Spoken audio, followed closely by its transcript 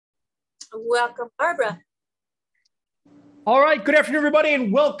Welcome, Barbara. All right. Good afternoon, everybody,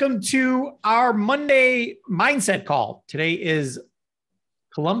 and welcome to our Monday Mindset Call. Today is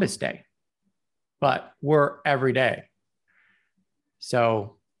Columbus Day, but we're every day.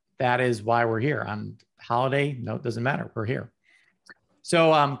 So that is why we're here on holiday. No, it doesn't matter. We're here.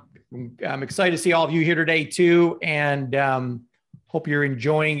 So I'm excited to see all of you here today too. And hope you're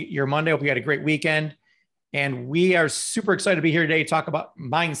enjoying your Monday. Hope you had a great weekend. And we are super excited to be here today to talk about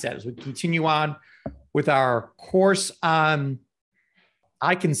mindset as we continue on with our course on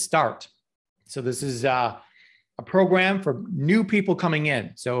I Can Start. So this is a program for new people coming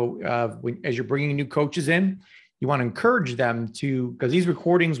in. So as you're bringing new coaches in, you want to encourage them to, because these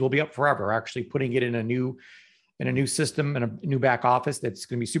recordings will be up forever. We're actually putting it in a new system and a new back office that's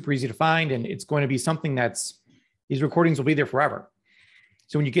going to be super easy to find. And it's going to be something these recordings will be there forever.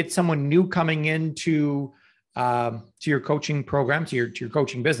 So when you get someone new coming into to your coaching program, to your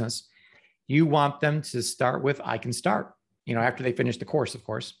coaching business, you want them to start with I Can Start, after they finish the course, of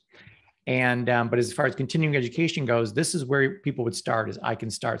course. And but as far as continuing education goes, this is where people would start, is I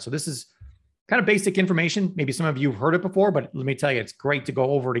Can Start. So this is kind of basic information. Maybe some of you have heard it before, but let me tell you, it's great to go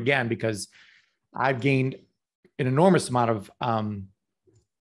over it again because I've gained an enormous amount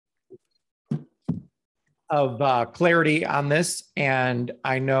of clarity on this. And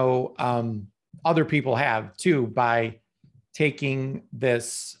I know other people have too by taking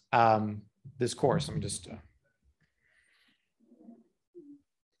this this course. I'm just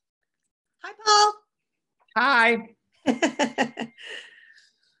Hi, Paul. Hi.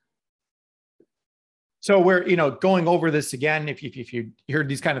 So we're going over this again. If you heard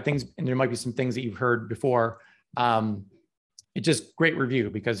these kind of things, and there might be some things that you've heard before, it's just great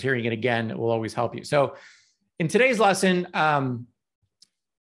review because hearing it again will always help you. So in today's lesson,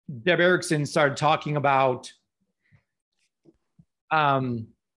 Deb Erickson started talking about, can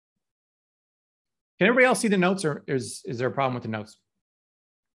everybody else see the notes, or is there a problem with the notes?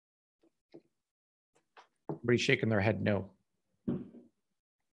 Everybody's shaking their head no.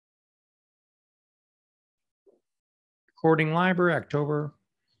 Recording library, October.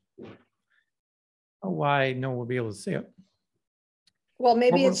 Oh, why no one will be able to see it? Well,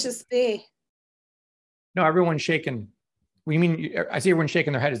 maybe it's just me. No, everyone's shaking. What do you mean? I see everyone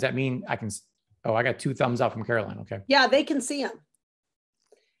shaking their head. Does that mean I can? Oh, I got 2 thumbs up from Caroline. Okay. Yeah, they can see them.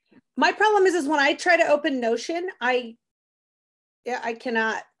 My problem is when I try to open Notion, I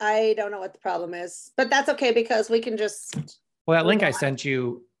cannot. I don't know what the problem is, but that's okay because we can just. Well, that link I sent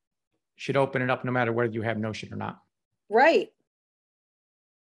you should open it up no matter whether you have Notion or not. Right.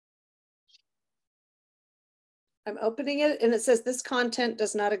 I'm opening it and it says this content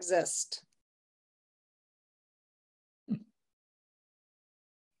does not exist.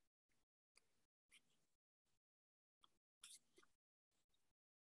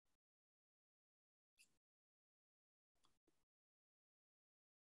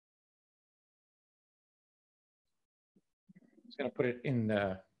 Just going to put it in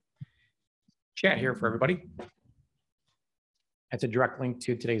the chat here for everybody. That's a direct link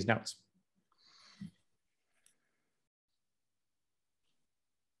to today's notes.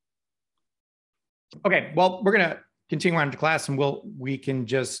 Okay, well, we're going to continue on to class and we can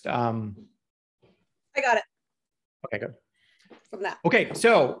just. I got it. Okay, good. From that. Okay,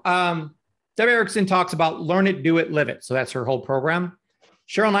 so Deb Erickson talks about learn it, do it, live it. So that's her whole program.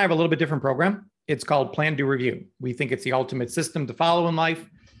 Cheryl and I have a little bit different program. It's called Plan, Do, Review. We think it's the ultimate system to follow in life.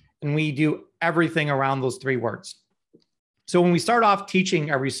 And we do everything around those 3 words. So when we start off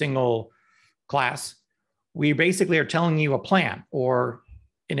teaching every single class, we basically are telling you a plan, or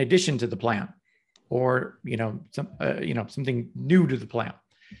in addition to the plan, or something new to the plan.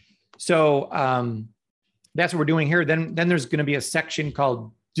 So that's what we're doing here. Then there's going to be a section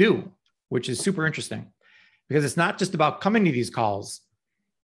called Do, which is super interesting because it's not just about coming to these calls,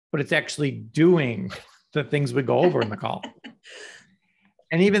 but it's actually doing the things we go over in the call.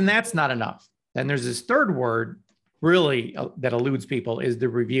 And even that's not enough. Then there's this third word really that eludes people, is the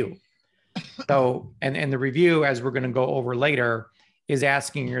review. So, and the review, as we're going to go over later, is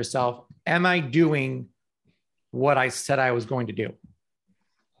asking yourself, am I doing what I said I was going to do?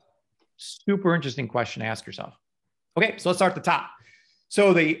 Super interesting question to ask yourself. Okay, so let's start at the top.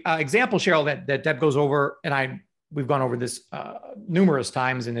 So the example, Cheryl, that Deb goes over, and we've gone over this numerous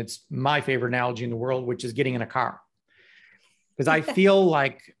times, and it's my favorite analogy in the world, which is getting in a car. Because I don't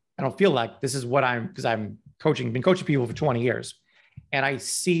feel like this is what because I'm been coaching people for 20 years. And I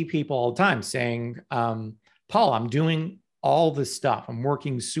see people all the time saying, Paul, I'm doing all this stuff. I'm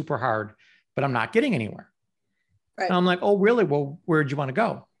working super hard, but I'm not getting anywhere. Right. And I'm like, oh, really? Well, where'd you want to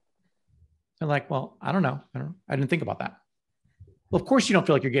go? They're like, well, I don't know. I didn't think about that. Well, of course you don't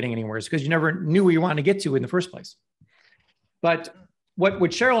feel like you're getting anywhere because you never knew where you wanted to get to in the first place. But what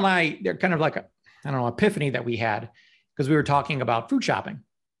Cheryl and I, they're kind of like a, I don't know, epiphany that we had because we were talking about food shopping.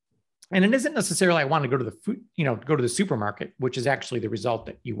 And it isn't necessarily I want to go to the food, go to the supermarket, which is actually the result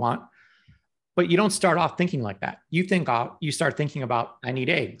that you want. But you don't start off thinking like that. You start thinking about, I need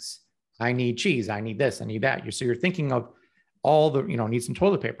eggs, I need cheese, I need this, I need that. So you're thinking of all the, need some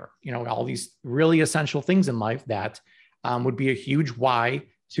toilet paper, all these really essential things in life that would be a huge why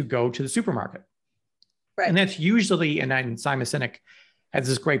to go to the supermarket. Right. And that's usually, and then Simon Sinek has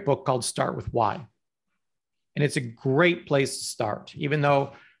this great book called Start With Why. And it's a great place to start, even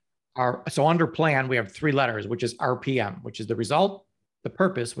though so under plan, we have 3 letters, which is RPM, which is the result, the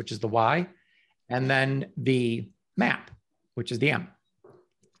purpose, which is the why, and then the map, which is the M.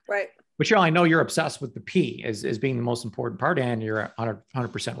 Right. But Cheryl, I know you're obsessed with the P as being the most important part, and you're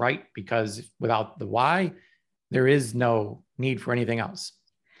 100% right, because without the why, there is no need for anything else.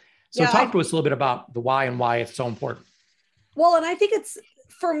 So talk to us a little bit about the why and why it's so important. Well, and I think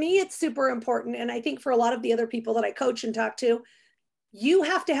for me, it's super important. And I think for a lot of the other people that I coach and talk to, you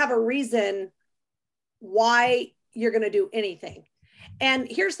have to have a reason why you're going to do anything. And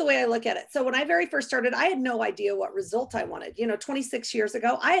here's the way I look at it. So when I very first started, I had no idea what result I wanted. 26 years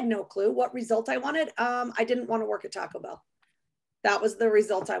ago, I had no clue what result I wanted. I didn't want to work at Taco Bell. That was the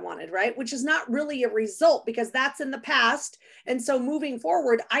result I wanted, right? Which is not really a result because that's in the past. And so moving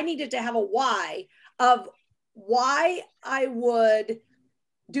forward, I needed to have a why of why I would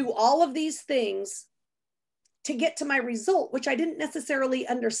do all of these things to get to my result, which I didn't necessarily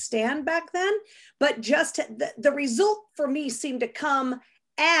understand back then, but just the result for me seemed to come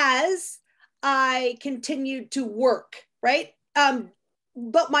as I continued to work, right?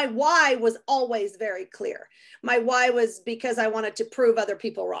 But my why was always very clear. My why was because I wanted to prove other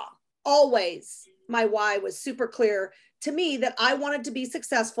people wrong. Always, my why was super clear to me that I wanted to be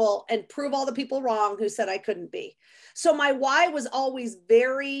successful and prove all the people wrong who said I couldn't be. So my why was always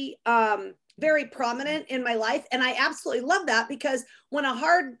very, very prominent in my life. And I absolutely love that because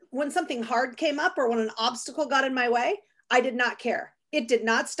when something hard came up or when an obstacle got in my way, I did not care. It did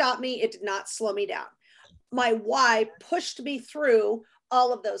not stop me. It did not slow me down. My why pushed me through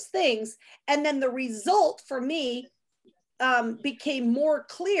all of those things. And then the result for me became more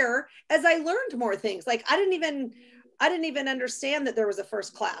clear as I learned more things. Like I didn't even understand that there was a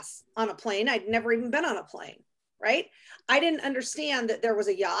first class on a plane. I'd never even been on a plane, right? I didn't understand that there was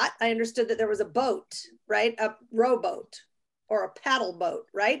a yacht. I understood that there was a boat, right? A rowboat or a paddle boat,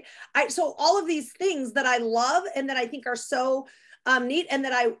 right? So all of these things that I love and that I think are so neat and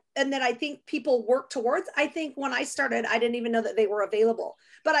that I think people work towards. I think when I started, I didn't even know that they were available,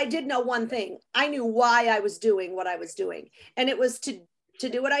 but I did know one thing. I knew why I was doing what I was doing. And it was to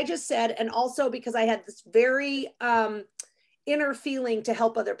do what I just said. And also because I had this very inner feeling to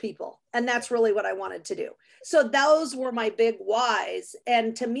help other people. And that's really what I wanted to do. So those were my big whys.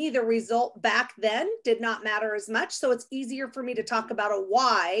 And to me, the result back then did not matter as much. So it's easier for me to talk about a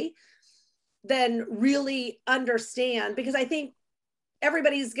why than really understand, because I think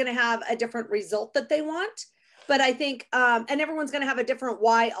everybody's going to have a different result that they want. But I think, and everyone's going to have a different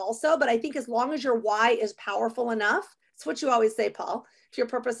why also. But I think as long as your why is powerful enough, it's what you always say, Paul, if your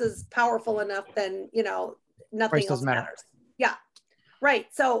purpose is powerful enough, then, nothing else matters. Yeah. Right.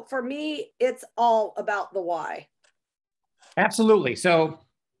 So for me, it's all about the why. Absolutely. So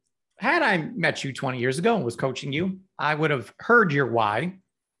had I met you 20 years ago and was coaching you, I would have heard your why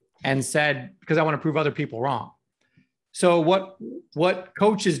and said, because I want to prove other people wrong. So what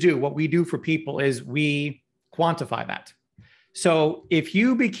coaches do, what we do for people is we quantify that. So if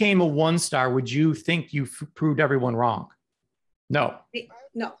you became a 1-star, would you think you proved everyone wrong? No.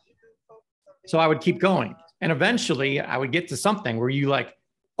 No. So I would keep going. And eventually I would get to something where you like,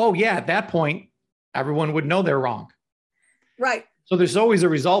 oh yeah, at that point, everyone would know they're wrong. Right. So there's always a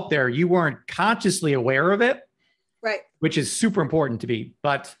result there. You weren't consciously aware of it. Right. Which is super important to be,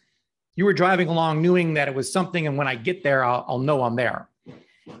 but you were driving along knowing that it was something. And when I get there, I'll know I'm there.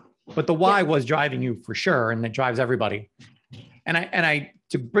 But the why was driving you for sure. And it drives everybody. And I,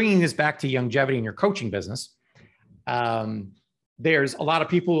 to bringing this back to longevity in your coaching business, there's a lot of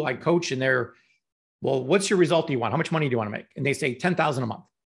people I coach and they're, well, what's your result do you want? How much money do you want to make? And they say 10,000 a month.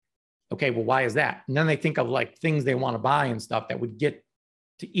 Okay, well, why is that? And then they think of like things they want to buy and stuff that would get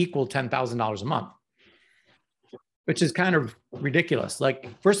to equal $10,000 a month, which is kind of ridiculous. Like,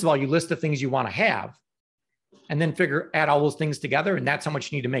 first of all, you list the things you want to have and then add all those things together. And that's how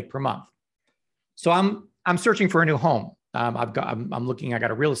much you need to make per month. So I'm searching for a new home. I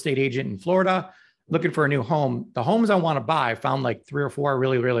got a real estate agent in Florida looking for a new home. The homes I want to buy, I found like 3 or 4 I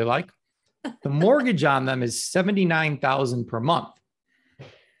really, really like. The mortgage on them is $79,000 per month.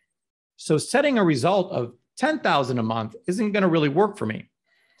 So setting a result of 10,000 a month isn't going to really work for me,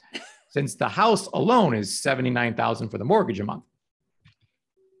 since the house alone is 79,000 for the mortgage a month.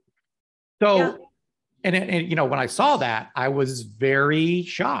 So, yeah. And you know, when I saw that, I was very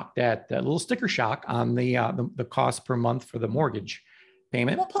shocked at the little sticker shock on the cost per month for the mortgage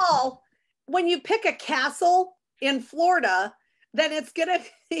payment. Well, Paul, when you pick a castle in Florida, then it's going to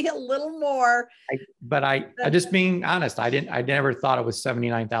be a little more. But I just being honest, I never thought it was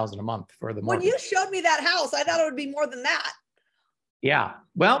 79,000 a month for the mortgage. When you showed me that house, I thought it would be more than that. Yeah.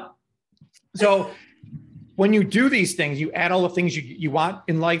 Well, so when you do these things, you add all the things you want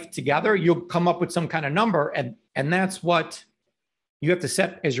in life together, you'll come up with some kind of number. And that's what you have to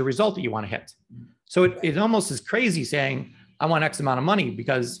set as your result that you want to hit. So it almost is crazy saying, I want X amount of money,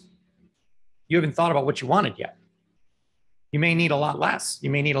 because you haven't thought about what you wanted yet. You may need a lot less. You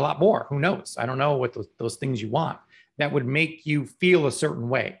may need a lot more. Who knows? I don't know what those things you want that would make you feel a certain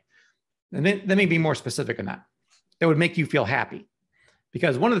way. And then let me be more specific in that. That would make you feel happy.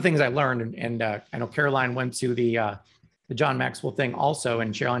 Because one of the things I learned, and I know Caroline went to the John Maxwell thing also,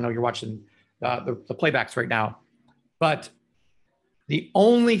 and Cheryl, I know you're watching the playbacks right now, but the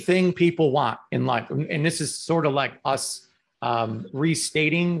only thing people want in life, and this is sort of like us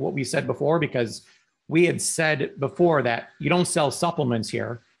restating what we said before, because we had said before that you don't sell supplements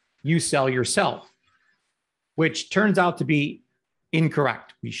here, you sell yourself, which turns out to be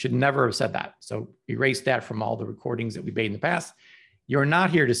incorrect. We should never have said that. So erase that from all the recordings that we made in the past. You're not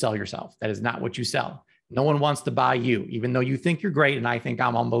here to sell yourself. That is not what you sell. No one wants to buy you, even though you think you're great and I think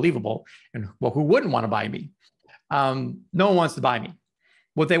I'm unbelievable. And well, who wouldn't want to buy me? No one wants to buy me.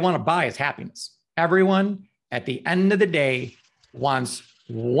 What they want to buy is happiness. Everyone at the end of the day wants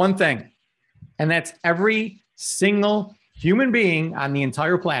one thing, and that's every single human being on the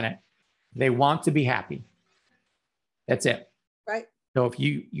entire planet. They want to be happy. That's it. Right. So if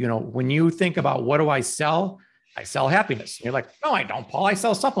you know, when you think about what do I sell happiness. And you're like, no, I don't, Paul. I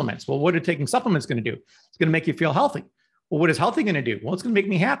sell supplements. Well, what are taking supplements going to do? It's going to make you feel healthy. Well, what is healthy going to do? Well, it's going to make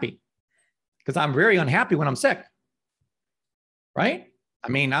me happy, because I'm very unhappy when I'm sick. Right? I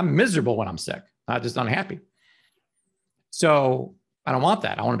mean, I'm miserable when I'm sick, not just unhappy. So I don't want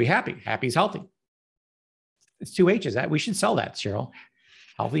that. I want to be happy. Happy is healthy. It's 2 H's. We should sell that, Cheryl.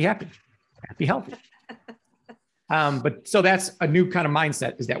 Healthy, happy. Happy, healthy. But so that's a new kind of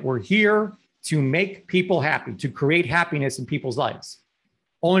mindset, is that we're here to make people happy, to create happiness in people's lives.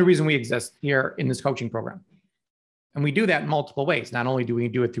 Only reason we exist here in this coaching program. And we do that in multiple ways. Not only do we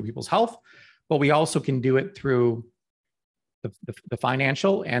do it through people's health, but we also can do it through the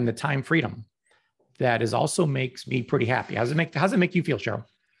financial and the time freedom. That is also makes me pretty happy. How does it make you feel, Cheryl?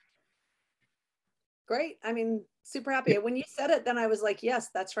 Great. I mean, super happy. When you said it, then I was like, yes,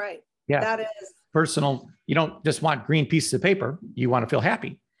 that's right. Yeah. That is personal. You don't just want green pieces of paper. You want to feel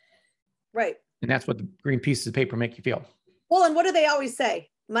happy. Right. And that's what the green pieces of paper make you feel. Well, and what do they always say?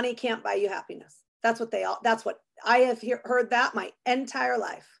 Money can't buy you happiness. That's what I have heard that my entire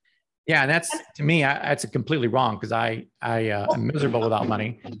life. Yeah. And to me, that's completely wrong, because I am miserable without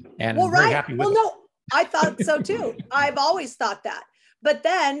money, and well, very right. happy with well, it. No, I thought so too. I've always thought that. But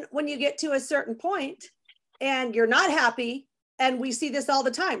then when you get to a certain point and you're not happy, and we see this all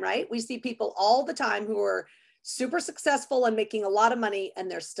the time, right? We see people all the time who are super successful and making a lot of money, and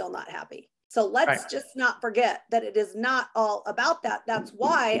they're still not happy. So let's just not forget that it is not all about that. That's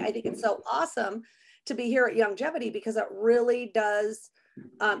why I think it's so awesome to be here at Youngevity, because it really does,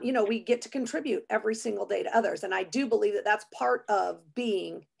 we get to contribute every single day to others. And I do believe that that's part of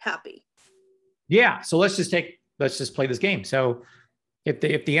being happy. Yeah. So let's just play this game. So if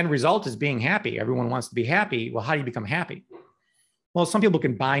the end result is being happy, everyone wants to be happy. Well, how do you become happy? Well, some people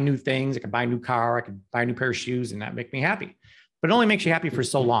can buy new things. I can buy a new car. I can buy a new pair of shoes, and that make me happy. But it only makes you happy for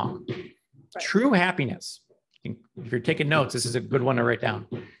so long. Right. True happiness, if you're taking notes, this is a good one to write down.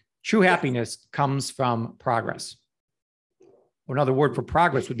 True happiness comes from progress. Or another word for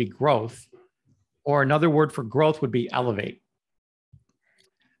progress would be growth. Or another word for growth would be elevate.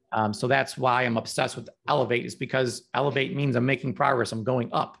 So that's why I'm obsessed with elevate, is because elevate means I'm making progress. I'm going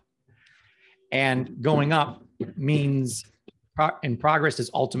up. And going up means, and progress is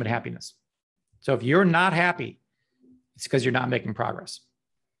ultimate happiness. So if you're not happy, it's because you're not making progress.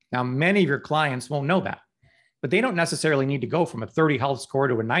 Now, many of your clients won't know that, but they don't necessarily need to go from a 30 health score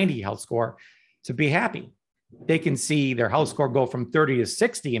to a 90 health score to be happy. They can see their health score go from 30 to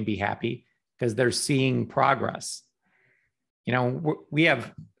 60 and be happy, because they're seeing progress. You know,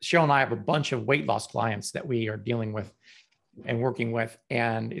 Cheryl and I have a bunch of weight loss clients that we are dealing with and working with.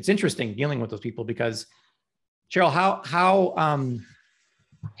 And it's interesting dealing with those people, because Cheryl, how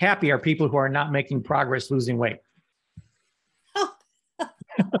happy are people who are not making progress losing weight?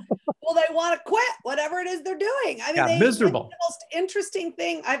 Well, they want to quit whatever it is they're doing. I mean, miserable. it's the most interesting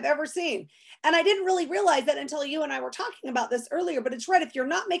thing I've ever seen. And I didn't really realize that until you and I were talking about this earlier, but it's right. If you're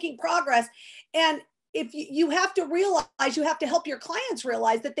not making progress, and if you have to realize, you have to help your clients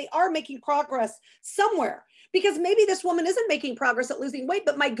realize that they are making progress somewhere, because maybe this woman isn't making progress at losing weight,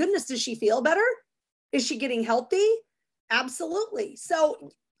 but my goodness, does she feel better? Is she getting healthy? Absolutely.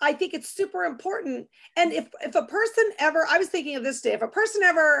 So I think it's super important. And if a person ever, I was thinking of this day, if a person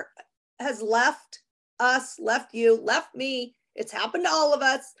ever has left us, left you, left me, it's happened to all of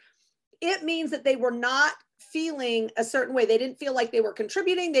us, it means that they were not feeling a certain way. They didn't feel like they were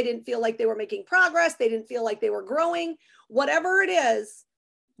contributing. They didn't feel like they were making progress. They didn't feel like they were growing, whatever it is.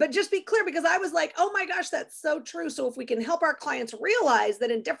 But just be clear, because I was like, oh my gosh, that's so true. So if we can help our clients realize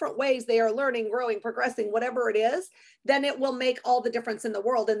that in different ways they are learning, growing, progressing, whatever it is, then it will make all the difference in the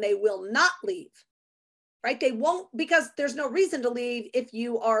world, and they will not leave, right? They won't, because there's no reason to leave if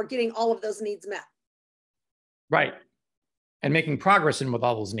you are getting all of those needs met. Right. And making progress in with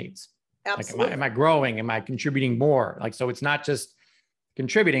all those needs. Absolutely. Like, am I growing? Am I contributing more? Like, so it's not just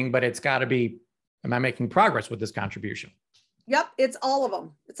contributing, but it's got to be, am I making progress with this contribution? Yep. It's all of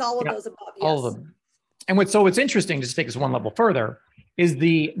them. It's all of those above. Yes. All of them. And what's interesting, just to take us one level further, is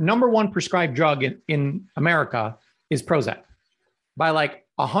the number one prescribed drug in America is Prozac by like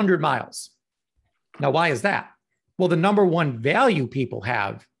 100 miles. Now, why is that? Well, the number one value people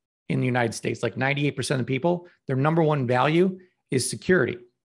have in the United States, like 98% of people, their number one value is security.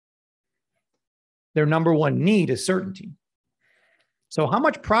 Their number one need is certainty. So how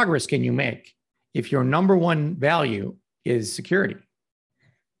much progress can you make if your number one value is security?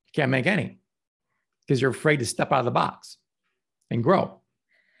 You can't make any, because you're afraid to step out of the box and grow.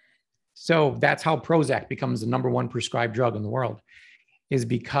 So that's how Prozac becomes the number one prescribed drug in the world, is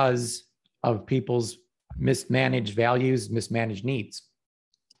because of people's mismanaged values, mismanaged needs,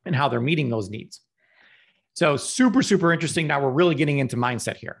 and how they're meeting those needs. So super, super interesting. Now we're really getting into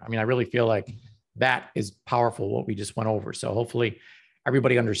mindset here. I mean, I really feel like that is powerful, what we just went over. So hopefully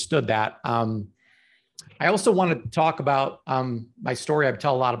everybody understood that. I also want to talk about my story. I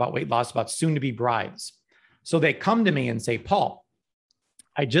tell a lot about weight loss, about soon-to-be brides. So they come to me and say, Paul,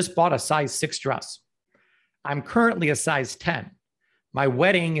 I just bought a size 6 dress. I'm currently a size 10. My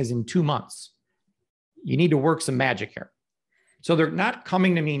wedding is in 2 months. You need to work some magic here. So they're not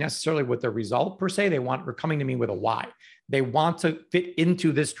coming to me necessarily with the result per se. They're coming to me with a why. They want to fit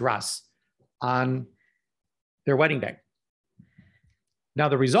into this dress on their wedding day. Now,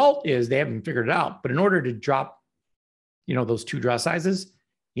 the result is they haven't figured it out, but in order to drop, those 2 dress sizes,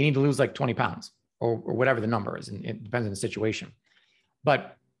 you need to lose like 20 pounds or whatever the number is. And it depends on the situation,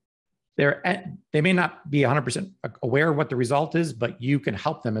 but they may not be 100% aware of what the result is, but you can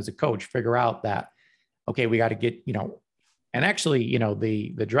help them as a coach figure out that, okay, we got to get, and actually,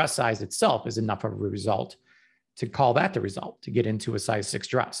 the dress size itself is enough of a result to call that the result, to get into a size 6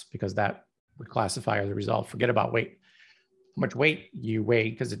 dress, because that would classify as a result. Forget about weight, how much weight you weigh,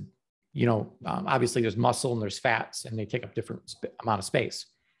 because, obviously there's muscle and there's fats and they take up different amount of space.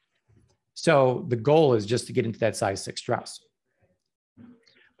 So the goal is just to get into that size 6 dress.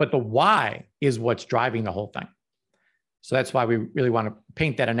 But the why is what's driving the whole thing. So that's why we really want to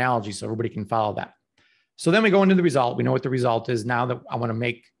paint that analogy so everybody can follow that. So then we go into the result. We know what the result is. Now that I want to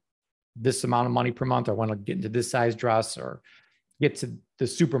make this amount of money per month, or I want to get into this size dress, or get to the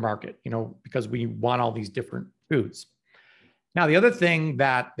supermarket, because we want all these different foods. Now, the other thing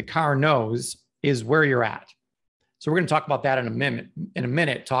that the car knows is where you're at. So we're going to talk about that in a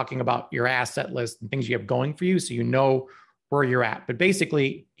minute, talking about your asset list and things you have going for you, so you know where you're at. But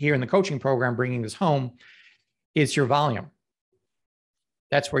basically, here in the coaching program, bringing this home, is your volume.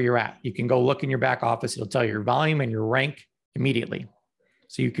 That's where you're at. You can go look in your back office. It'll tell you your volume and your rank immediately.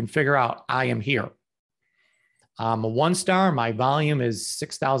 So you can figure out, I am here. I'm a 1-star. My volume is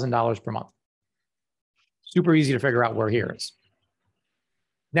 $6,000 per month. Super easy to figure out where here is.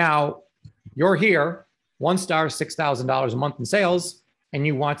 Now, you're here, 1-star, $6,000 a month in sales, and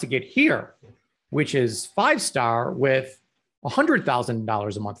you want to get here, which is 5-star with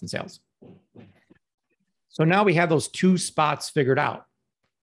 $100,000 a month in sales. So now we have those 2 spots figured out.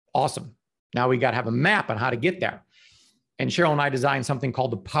 Awesome. Now we got to have a map on how to get there. And Cheryl and I designed something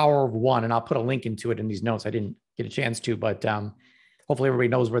called the Power of One, and I'll put a link into it in these notes. I didn't get a chance to, but hopefully everybody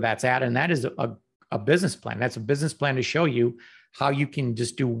knows where that's at. And that is a business plan. That's a business plan to show you how you can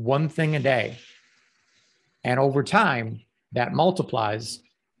just do one thing a day. And over time, that multiplies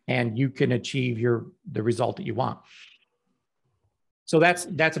and you can achieve the result that you want. So that's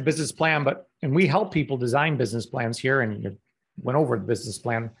a business plan, and we help people design business plans here, and you went over the business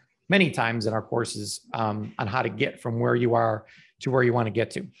plan many times in our courses on how to get from where you are to where you want to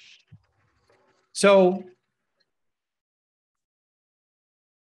get to. So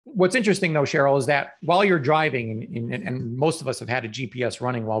what's interesting though, Cheryl, is that while you're driving, and most of us have had a GPS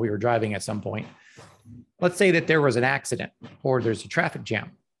running while we were driving at some point, let's say that there was an accident or there's a traffic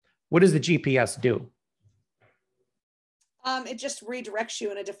jam. What does the GPS do? It just redirects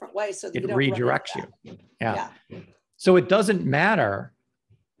you in a different way. So that it you don't redirects you. Yeah. So it doesn't matter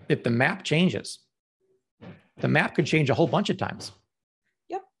if the map changes. The map could change a whole bunch of times.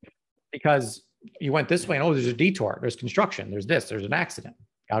 Yep. Because you went this way and, oh, there's a detour, there's construction, there's this, there's an accident.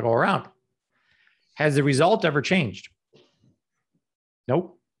 Gotta go around. Has the result ever changed?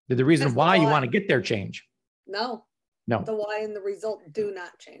 Nope. Did the reason why you want to get there change? No. No. The why and the result do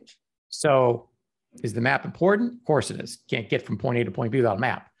not change. So is the map important? Of course it is. Can't get from point A to point B without a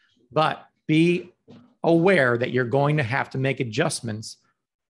map. But be aware that you're going to have to make adjustments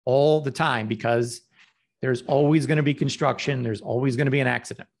all the time because there's always going to be construction. There's always going to be an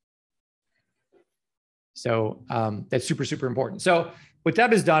accident. So that's super, super important. So what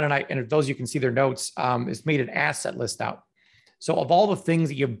Deb has done, and if those of you can see their notes, is made an asset list out. So of all the things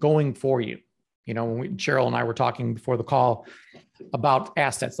that you have going for you, you know, when Cheryl and I were talking before the call about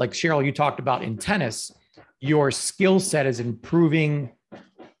assets, like Cheryl, you talked about in tennis, your skill set is improving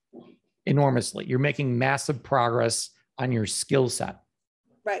enormously. You're making massive progress on your skill set.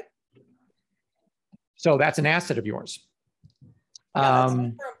 Right. So that's an asset of yours. Yeah, that's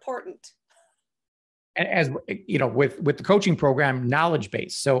super important. And as you know, with the coaching program, knowledge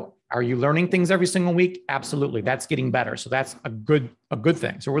base. So are you learning things every single week? Absolutely. That's getting better. So that's a good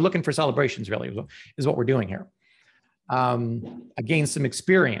thing. So we're looking for celebrations really is what we're doing here. I gained some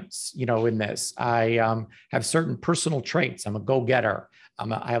experience, you know, in this. I have certain personal traits. I'm a go-getter.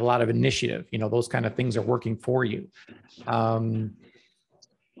 I have a lot of initiative, you know, those kind of things are working for you.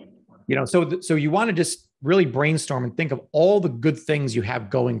 You know, so you want to just really brainstorm and think of all the good things you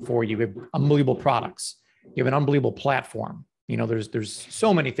have going for you. You have unbelievable products. You have an unbelievable platform. You know, there's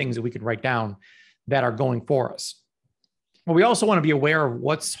so many things that we could write down that are going for us. But we also want to be aware of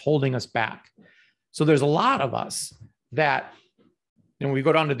what's holding us back. So there's a lot of us that, you know, when we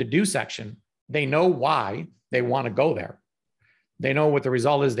go down to the do section, they know why they want to go there. They know what the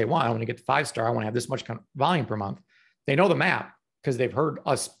result is they want. I want to get 5-star. I want to have this much volume per month. They know the map because they've heard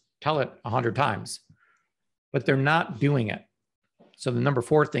us tell it 100 times, but they're not doing it. So the number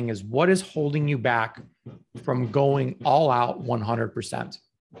 4 thing is, what is holding you back from going all out 100%?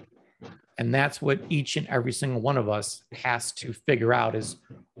 And that's what each and every single one of us has to figure out, is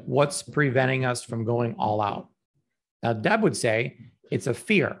what's preventing us from going all out. Now, Deb would say it's a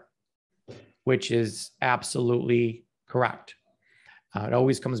fear, which is absolutely correct. It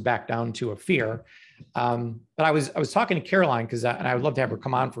always comes back down to a fear. But I was talking to Caroline and I would love to have her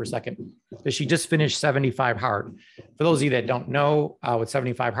come on for a second, because she just finished 75 Hard. For those of you that don't know what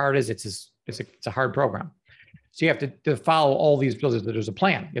 75 Hard is, it's a hard program. So you have to follow all these. There's a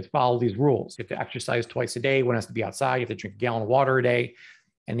plan. You have to follow these rules. You have to exercise twice a day. One has to be outside. You have to drink a gallon of water a day.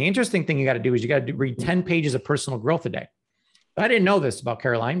 And the interesting thing you got to do is you got to read 10 pages of personal growth a day. I didn't know this about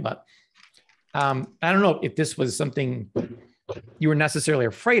Caroline, but I don't know if this was something you were necessarily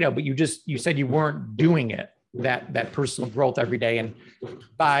afraid of, but you said you weren't doing it, that personal growth every day. And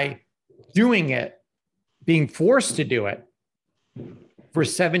by doing it, being forced to do it for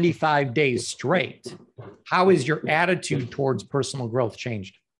 75 days straight, how is your attitude towards personal growth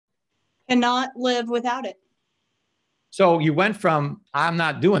changed? Cannot live without it. So you went from, I'm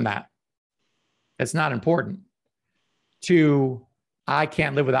not doing that, that's not important, to I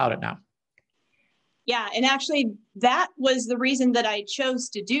can't live without it now. Yeah. And actually, that was the reason that I chose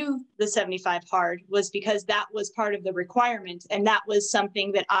to do the 75 Hard, was because that was part of the requirement. And that was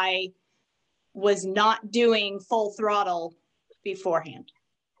something that I was not doing full throttle beforehand.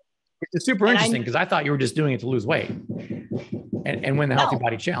 It's super interesting, because I thought you were just doing it to lose weight and win the Healthy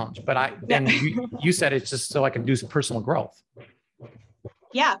Body Challenge. But then you said it's just so I can do some personal growth.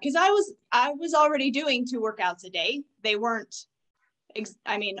 Yeah, because I was already doing 2 workouts a day. They weren't,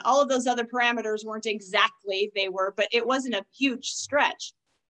 I mean, all of those other parameters weren't exactly, they were, but it wasn't a huge stretch.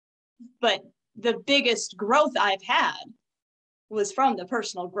 But the biggest growth I've had was from the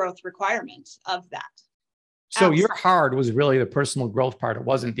personal growth requirement of that. So Absolutely. Your hard was really the personal growth part. It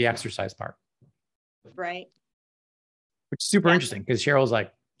wasn't the exercise part. Right. Which is super interesting, because Cheryl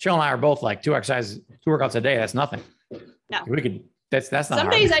and I are both like 2 workouts a day. That's nothing. No. We could, that's not Some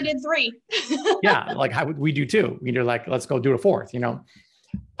hard. days I did 3. Yeah. Like we do too. You're like, let's go do a 4th, you know?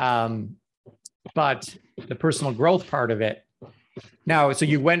 But the personal growth part of it. Now, so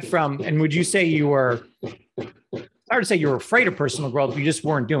you went from, and would you say you were, I would say you were afraid of personal growth, but you just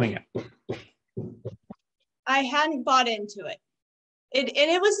weren't doing it. I hadn't bought into it. And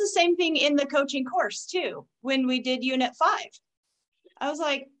it was the same thing in the coaching course too. When we did unit 5, I was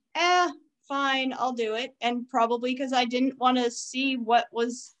like, fine, I'll do it. And probably because I didn't want to see what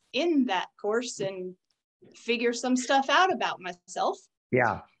was in that course and figure some stuff out about myself.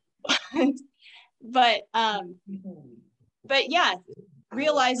 Yeah. But yeah,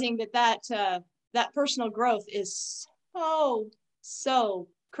 realizing that personal growth is so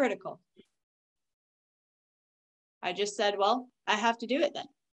critical. I just said, well, I have to do it then.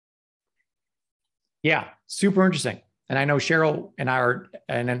 Yeah, super interesting. And I know Cheryl and I are,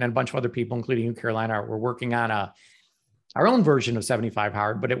 and a bunch of other people, including you, Carolina, we're working on our own version of 75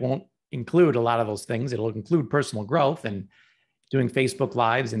 Hard, but it won't include a lot of those things. It'll include personal growth and doing Facebook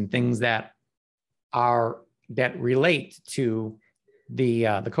Lives and things that relate to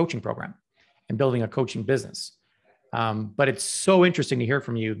the coaching program and building a coaching business. But it's so interesting to hear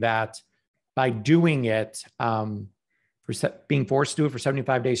from you that by doing it, being forced to do it for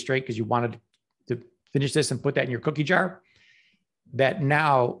 75 days straight because you wanted to finish this and put that in your cookie jar, that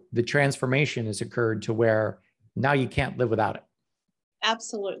now the transformation has occurred to where now you can't live without it.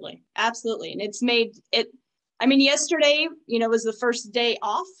 Absolutely. Absolutely. And it's made it, I mean, yesterday, was the first day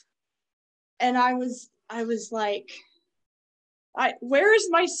off. And I was like, where is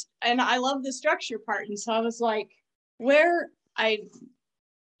my, and I love the structure part. And so I was like,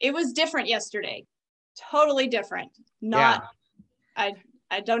 it was different yesterday. Totally different. I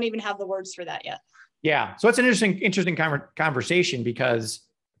don't even have the words for that yet. Yeah. So it's an interesting conversation, because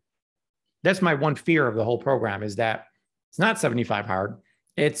that's my one fear of the whole program, is that it's not 75 hard.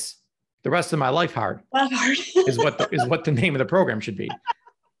 It's the rest of my life hard. is what the name of the program should be.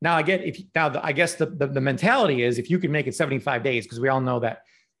 Now I guess the mentality is, if you can make it 75 days, because we all know that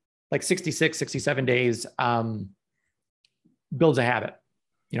like 66, 67 days builds a habit,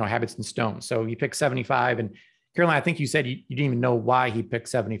 habits in stone. So you pick 75, and Caroline, I think you said you didn't even know why he picked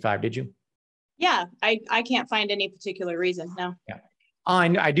 75. Did you? Yeah. I can't find any particular reason. No. Yeah.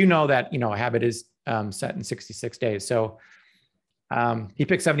 I do know that, a habit is set in 66 days. So he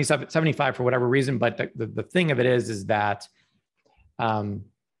picked 75 for whatever reason. But the thing of it is that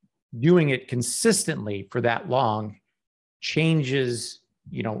doing it consistently for that long changes,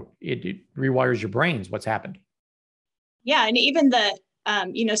 it rewires your brains, what's happened. Yeah. And even the,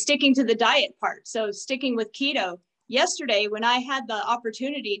 sticking to the diet part. So sticking with keto. Yesterday, when I had the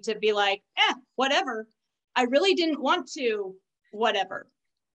opportunity to be like, whatever, I really didn't want to, whatever.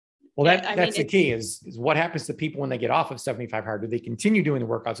 Well, that's the key is what happens to people when they get off of 75 hard? Do they continue doing the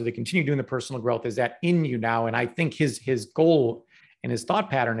workouts? Do they continue doing the personal growth? Is that in you now? And I think his goal and his thought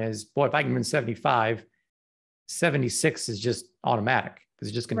pattern is, boy, if I can win 75, 76 is just automatic, because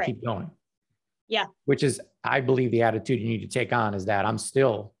it's just going to keep going. Yeah. Which is, I believe, the attitude you need to take on, is that I'm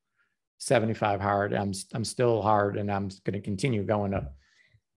still 75 hard. I'm still hard, and I'm going to continue going to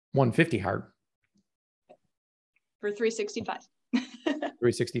 150 hard. For 365.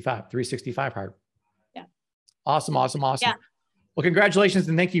 365 hard. Yeah. Awesome. Yeah. Well, congratulations,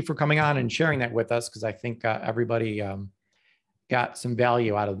 and thank you for coming on and sharing that with us, because I think everybody got some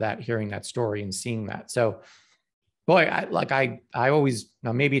value out of that, hearing that story and seeing that. So, boy, I always,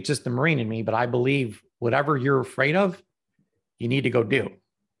 maybe it's just the Marine in me, but I believe whatever you're afraid of, you need to go do.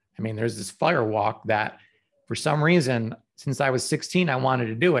 I mean, there's this fire walk that for some reason, since I was 16, I wanted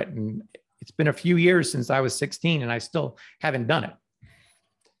to do it. And it's been a few years since I was 16 and I still haven't done it.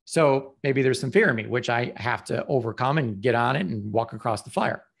 So maybe there's some fear in me, which I have to overcome and get on it and walk across the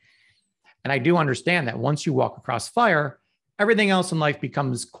fire. And I do understand that once you walk across fire, everything else in life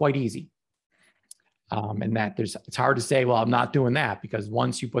becomes quite easy. And that it's hard to say, well, I'm not doing that, because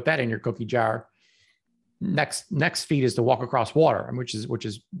once you put that in your cookie jar, next feat is to walk across water, which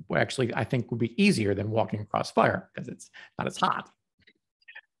is actually, I think, would be easier than walking across fire, because it's not as hot.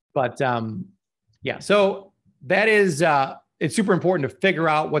 But yeah, so that is, it's super important to figure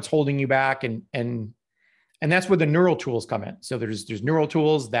out what's holding you back. And that's where the neural tools come in. So there's neural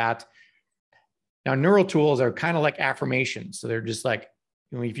tools now neural tools are kind of like affirmations. So they're just like,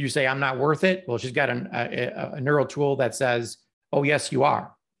 if you say, I'm not worth it, well, she's got a neural tool that says, oh, yes, you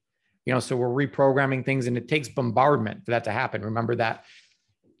are. So we're reprogramming things, and it takes bombardment for that to happen. Remember that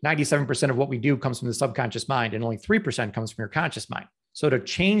 97% of what we do comes from the subconscious mind, and only 3% comes from your conscious mind. So to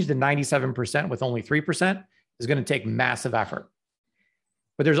change the 97% with only 3% is going to take massive effort.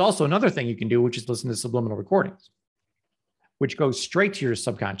 But there's also another thing you can do, which is listen to subliminal recordings, which goes straight to your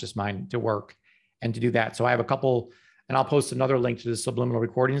subconscious mind to work and to do that. So I have a couple, and I'll post another link to the subliminal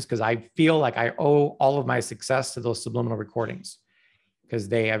recordings, because I feel like I owe all of my success to those subliminal recordings, because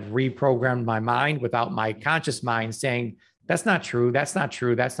they have reprogrammed my mind without my conscious mind saying, that's not true, that's not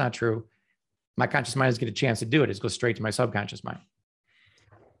true, that's not true. My conscious mind doesn't get a chance to do it. It goes straight to my subconscious mind.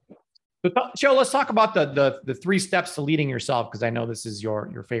 So, Joe, let's talk about the 3 steps to leading yourself, because I know this is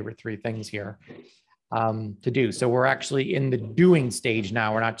your favorite 3 things here to do. So we're actually in the doing stage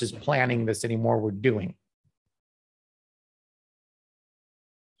now. We're not just planning this anymore. We're doing.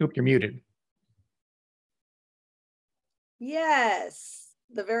 Oop, you're muted. Yes.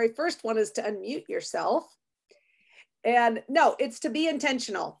 The very first one is to unmute yourself. And no, it's to be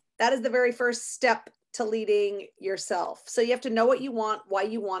intentional. That is the very first step to leading yourself. So you have to know what you want, why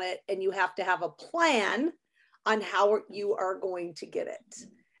you want it, and you have to have a plan on how you are going to get it.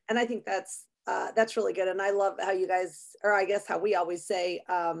 And I think that's really good. And I love how you guys, or I guess how we always say,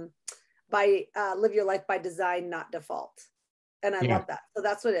 live your life by design, not default. And I love that. So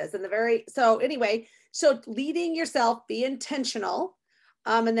that's what it is. So anyway, so leading yourself, be intentional,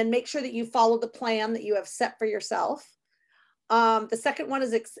 and then make sure that you follow the plan that you have set for yourself. The second one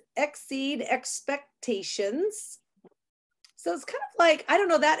is exceed expectations. So it's kind of like, I don't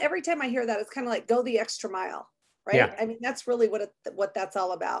know, that every time I hear that, it's kind of like go the extra mile, right? Yeah. I mean, that's really what that's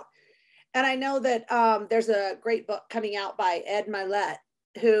all about. And I know that there's a great book coming out by Ed Mylett,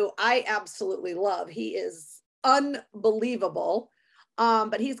 who I absolutely love. He is unbelievable.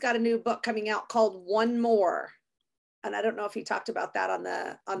 But he's got a new book coming out called One More. And I don't know if he talked about that on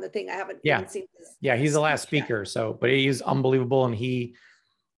the thing. I haven't even seen this. Yeah, he's the last speaker. So, but he is unbelievable. And he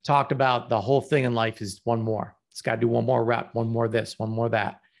talked about the whole thing in life is one more. It's got to do one more rep, one more this, one more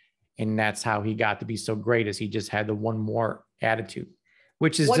that. And that's how he got to be so great, is he just had the one more attitude,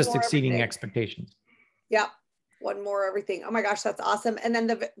 which is just exceeding everything. Expectations. Yeah. One more everything. Oh my gosh, that's awesome. And then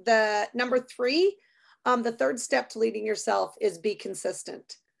the number 3, the third step to leading yourself is be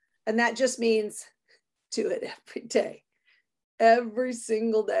consistent. And that just means do it every day. Every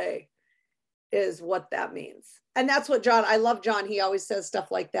single day is what that means. And that's what John, I love John. He always says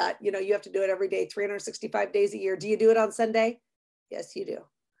stuff like that. You know, you have to do it every day, 365 days a year. Do you do it on Sunday? Yes, you do.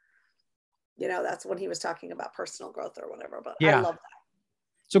 You know, that's when he was talking about personal growth or whatever, but I love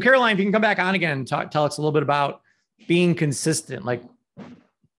that. So Caroline, if you can come back on again and tell us a little bit about being consistent. Like a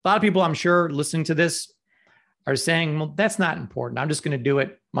lot of people, I'm sure, listening to this are saying, well, that's not important. I'm just going to do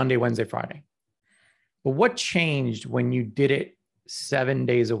it Monday, Wednesday, Friday. But what changed when you did it 7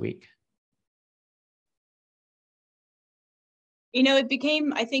 days a week? You know, it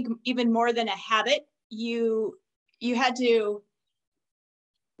became, I think, even more than a habit. You had to,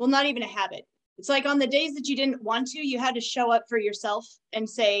 well, not even a habit. It's like on the days that you didn't want to, you had to show up for yourself and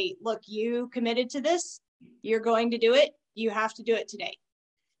say, look, you committed to this. You're going to do it. You have to do it today.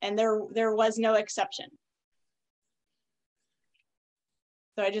 And there was no exception.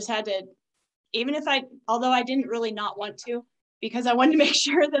 So I just had to, even if although I didn't really not want to, because I wanted to make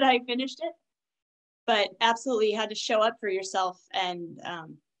sure that I finished it, but absolutely you had to show up for yourself. And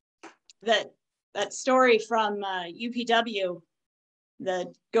that story from UPW,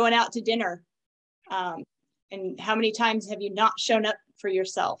 the going out to dinner, and how many times have you not shown up for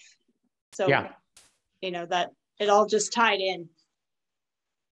yourself? So, you know, that it all just tied in.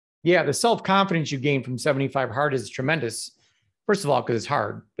 Yeah, the self-confidence you gain from 75 Hard is tremendous. First of all, because it's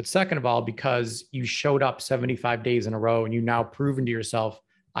hard, but second of all, because you showed up 75 days in a row and you now proven to yourself,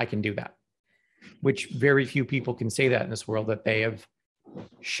 I can do that, which very few people can say that in this world, that they have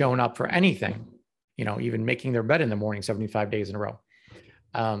shown up for anything, you know, even making their bed in the morning 75 days in a row.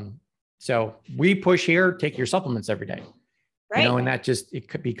 So we push here, take your supplements every day, right? You know, and that just, it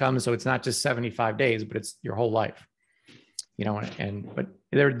could become, so it's not just 75 days, but it's your whole life, you know, but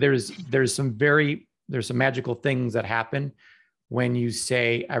there's some magical things that happen when you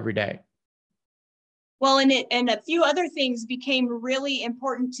say every day. Well, and a few other things became really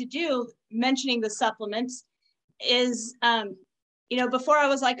important to do, mentioning the supplements is, you know, before I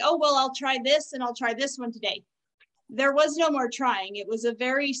was like, oh, well, I'll try this and I'll try this one today. There was no more trying. It was a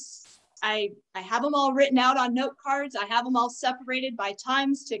very, I have them all written out on note cards. I have them all separated by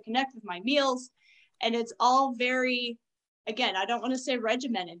times to connect with my meals. And it's all very, again, I don't want to say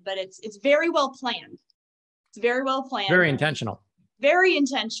regimented, but it's very well planned. It's very well planned. Very intentional. Very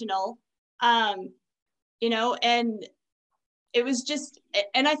intentional. You know, and it was just,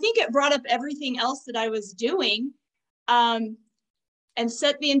 and I think it brought up everything else that I was doing, and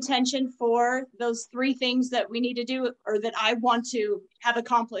set the intention for those 3 things that we need to do, or that I want to have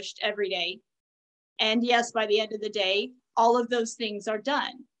accomplished every day. And yes, by the end of the day, all of those things are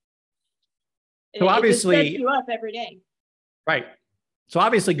done. So obviously, it just sets you up every day. Right. So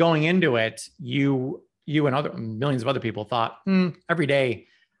obviously going into it, you and other millions of other people thought, every day,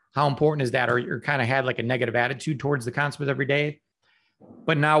 how important is that? Or you kind of had like a negative attitude towards the concept of every day.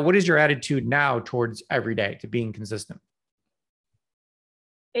 But now, what is your attitude now towards every day, to being consistent?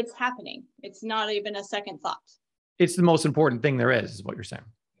 It's happening. It's not even a second thought. It's the most important thing there is what you're saying.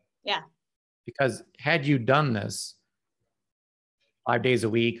 Yeah. Because had you done this 5 days a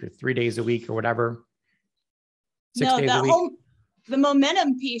week or 3 days a week or whatever, 6 days a week. The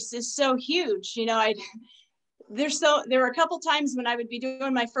momentum piece is so huge. You know, there were a couple times when I would be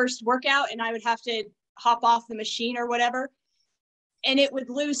doing my first workout and I would have to hop off the machine or whatever, and it would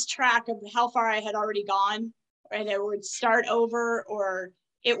lose track of how far I had already gone, and it would start over, or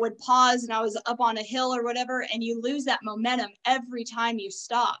it would pause and I was up on a hill or whatever, and you lose that momentum every time you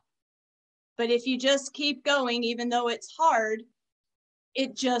stop. But if you just keep going, even though it's hard,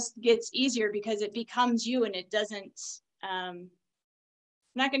 it just gets easier because it becomes you, and it doesn't, I'm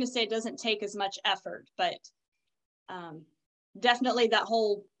not going to say it doesn't take as much effort, but definitely that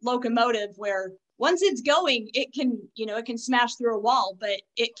whole locomotive where once it's going, it can smash through a wall, but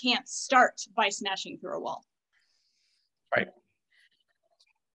it can't start by smashing through a wall. Right.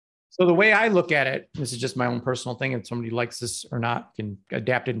 So the way I look at it, this is just my own personal thing. If somebody likes this or not, can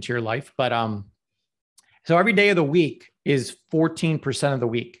adapt it into your life. But so every day of the week is 14% of the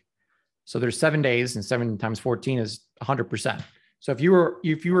week. So there's 7 days, and 7 times 14 is 100%. So if you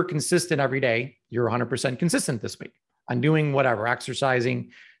were consistent every day, you're 100% consistent this week on doing whatever,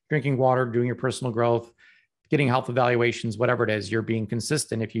 exercising, drinking water, doing your personal growth, getting health evaluations, whatever it is, you're being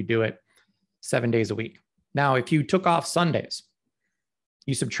consistent if you do it 7 days a week. Now, if you took off Sundays,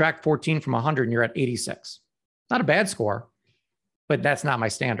 you subtract 14 from 100 and you're at 86. Not a bad score, but that's not my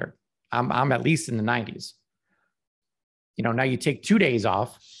standard. I'm at least in the 90s. You know, now you take 2 days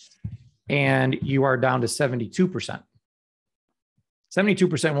off and you are down to 72%.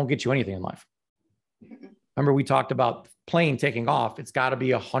 72% won't get you anything in life. Remember, we talked about plane taking off. It's got to be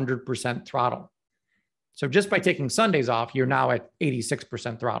 100% throttle. So just by taking Sundays off, you're now at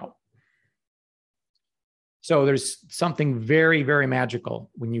 86% throttle. So there's something very, very magical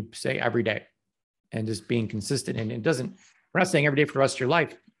when you say every day and just being consistent. And it doesn't, we're not saying every day for the rest of your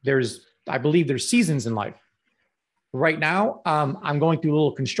life. I believe there's seasons in life. Right now, I'm going through a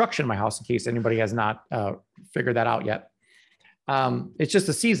little construction in my house in case anybody has not figured that out yet. It's just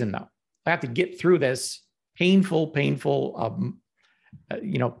a season though. I have to get through this painful, time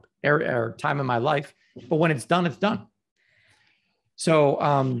in my life. But when it's done, it's done.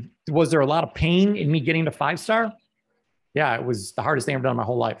 So was there a lot of pain in me getting to 5-star? Yeah, it was the hardest thing I've done in my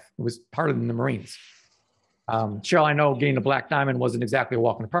whole life. It was harder than the Marines. Cheryl, I know getting to Black Diamond wasn't exactly a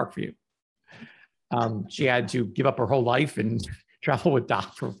walk in the park for you. She had to give up her whole life and travel with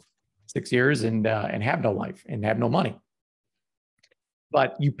Doc for 6 years and have no life and have no money.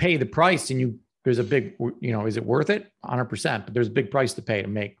 But you pay the price, and there's a big, is it worth it? 100%. But there's a big price to pay to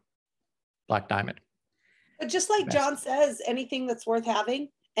make Black Diamond. But just like John says, anything that's worth having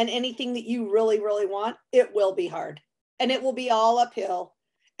and anything that you really, really want, it will be hard, and it will be all uphill.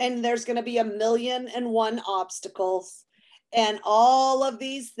 And there's going to be 1,000,001 obstacles and all of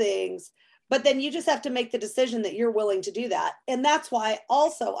these things. But then you just have to make the decision that you're willing to do that. And that's why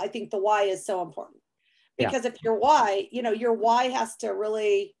also I think the why is so important. Because if your why has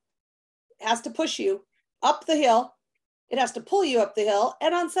to push you up the hill. It has to pull you up the hill.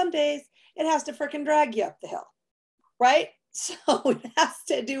 And on some days, it has to freaking drag you up the hill, right? So it has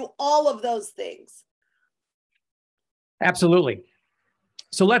to do all of those things. Absolutely.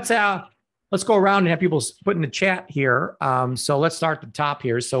 So let's go around and have people put in the chat here. So let's start at the top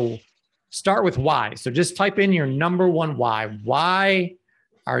here. So start with why. So just type in your number one why. Why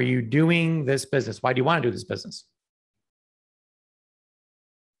are you doing this business? Why do you want to do this business?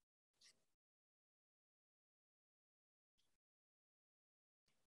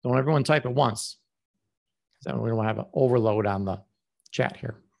 Don't everyone type at once, so we don't want to have an overload on the chat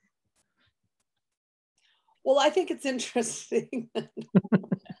here. Well, I think it's interesting.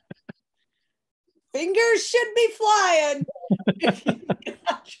 Fingers should be flying if you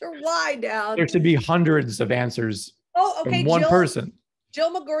got your why down. There should be hundreds of answers from one person.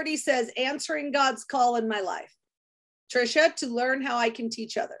 Jill McGordy says, answering God's call in my life. Trisha, to learn how I can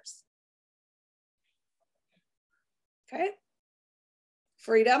teach others. Okay.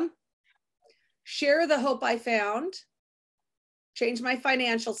 Freedom. Share the hope I found. Change my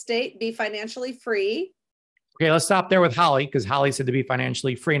financial state. Be financially free. Okay, let's stop there with Holly, because Holly said to be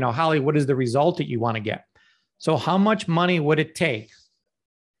financially free. Now, Holly, what is the result that you want to get? So how much money would it take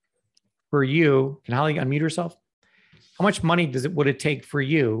for you? Can Holly unmute herself? How much money would it take for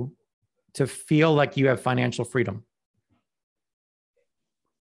you to feel like you have financial freedom?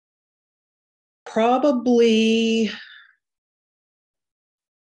 Probably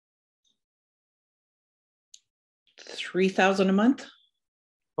 $3,000 a month.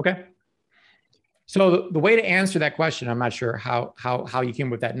 Okay. So the way to answer that question, I'm not sure how you came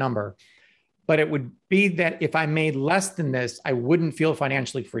with that number, but it would be that if I made less than this, I wouldn't feel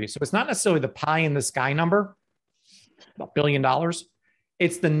financially free. So it's not necessarily the pie in the sky number, $1 billion.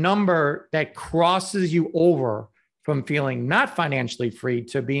 It's the number that crosses you over from feeling not financially free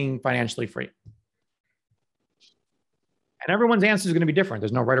to being financially free. And everyone's answer is going to be different.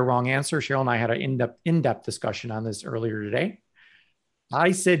 There's no right or wrong answer. Cheryl and I had an in-depth discussion on this earlier today.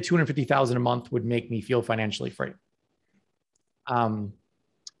 I said $250,000 a month would make me feel financially free. And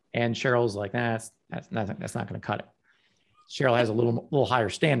Cheryl's like, nah, that's not going to cut it. Cheryl has a little higher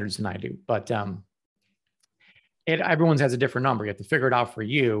standards than I do, but everyone's has a different number. You have to figure it out for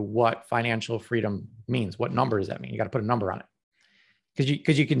you what financial freedom means. What number does that mean? You got to put a number on it.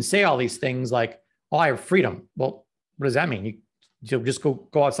 Because you can say all these things like, oh, I have freedom. Well, what does that mean? You just go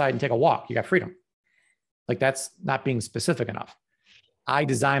outside and take a walk. You got freedom. Like, that's not being specific enough. I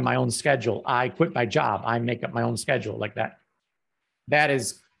design my own schedule. I quit my job. I make up my own schedule like that. That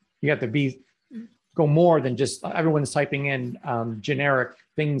is, you have to go more than just everyone's typing in generic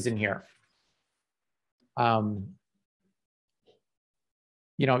things in here. Even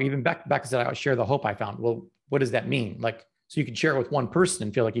Becca said, I'll share the hope I found. Well, what does that mean? Like, so you can share it with one person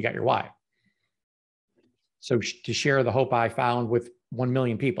and feel like you got your why. So to share the hope I found with 1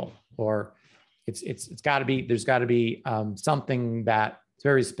 million people, or it's got to be, there's got to be something that's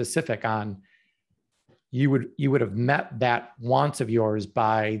very specific on you would have met that wants of yours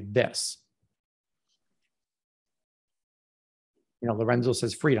by this. Lorenzo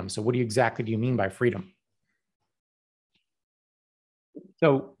says freedom. So what exactly do you mean by freedom?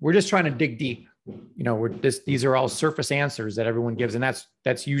 So we're just trying to dig deep. These are all surface answers that everyone gives. And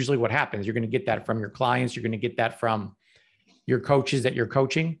that's usually what happens. You're going to get that from your clients. You're going to get that from your coaches that you're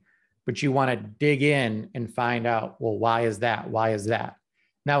coaching, but you want to dig in and find out, well, why is that? Why is that?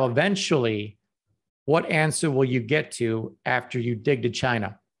 Now, eventually, what answer will you get to after you dig to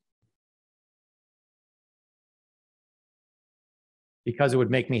China? Because it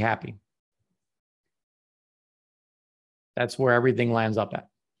would make me happy. That's where everything lands up at.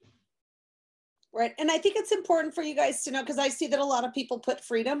 Right. And I think it's important for you guys to know, because I see that a lot of people put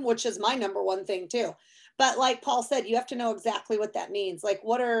freedom, which is my number one thing too. But like Paul said, you have to know exactly what that means. Like,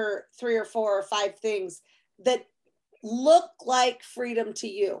 what are 3 or 4 or 5 things that look like freedom to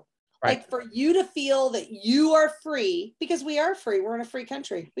you? Right. Like, for you to feel that you are free, because we are free. We're in a free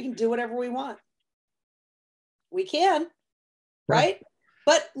country. We can do whatever we want. We can, right?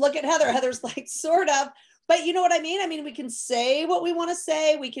 But look at Heather. Heather's like, sort of. But you know what I mean? I mean, we can say what we want to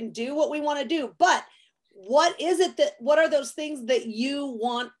say. We can do what we want to do. But what are those things that you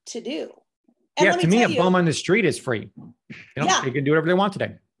want to do? And to me, a bum on the street is free. They can do whatever they want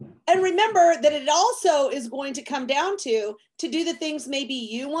today. And remember that it also is going to come down to do the things maybe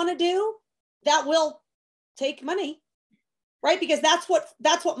you want to do that will take money, right? Because that's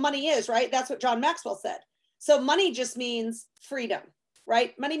what money is, right? That's what John Maxwell said. So money just means freedom,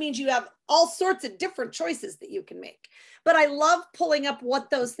 right? Money means you have all sorts of different choices that you can make. But I love pulling up what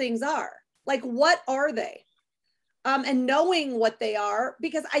those things are. Like, what are they? And knowing what they are,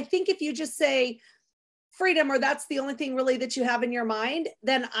 because I think if you just say freedom, or that's the only thing really that you have in your mind,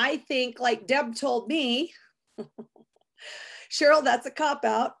 then I think, like Deb told me, Cheryl, that's a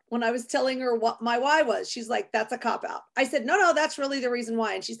cop-out. When I was telling her what my why was, she's like, that's a cop-out. I said, no, that's really the reason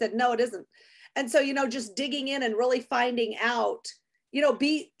why. And she said, no, it isn't. And so, just digging in and really finding out,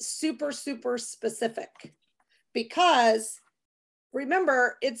 be super, super specific, because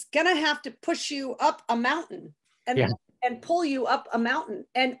remember, it's going to have to push you up a mountain and pull you up a mountain,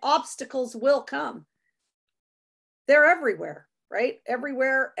 and obstacles will come. They're everywhere, right?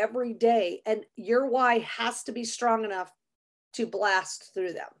 Everywhere, every day. And your why has to be strong enough to blast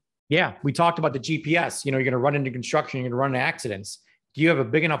through them. Yeah. We talked about the GPS. You're going to run into construction, you're going to run into accidents. Do you have a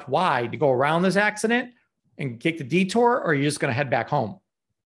big enough why to go around this accident and take the detour, or are you just going to head back home?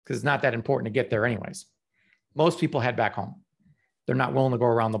 Because it's not that important to get there anyways. Most people head back home. They're not willing to go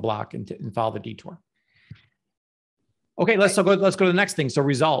around the block and follow the detour. Okay, let's go to the next thing. So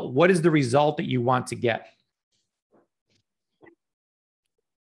result. What is the result that you want to get?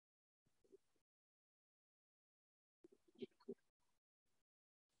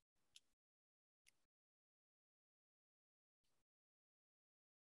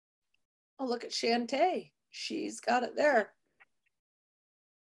 Oh, look at Shantae. She's got it there.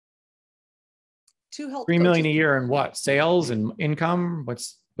 2 health 3 million a year in what? Sales and income?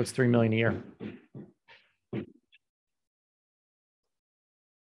 What's 3 million a year?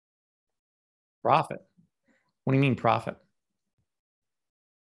 Profit. What do you mean profit?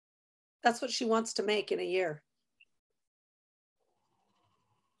 That's what she wants to make in a year.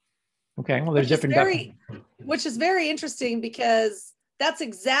 Okay, well, there's different. Which is very interesting, because that's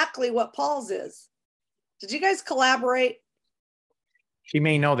exactly what Paul's is. Did you guys collaborate? She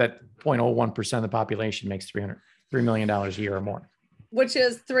may know that 0.01% of the population makes $3 million a year or more. Which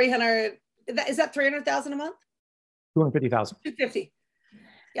is 300. Is that 300,000 a month? 250,000. 250.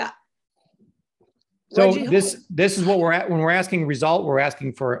 Yeah. So Reggie, this is what we're at when we're asking result. We're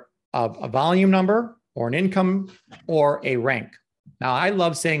asking for a volume number or an income or a rank. Now I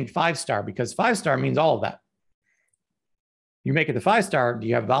love saying 5-star because 5-star means all of that. You make it the 5-star. Do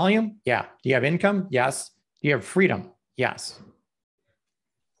you have volume? Yeah. Do you have income? Yes. Do you have freedom? Yes.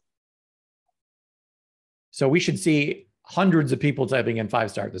 So we should see hundreds of people typing in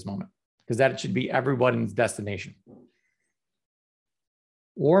 5-star at this moment because that should be everyone's destination.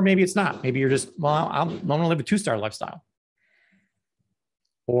 Or maybe it's not. Maybe you're just, well, I'm going to live a 2-star lifestyle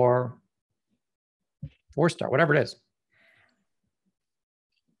or 4-star, whatever it is.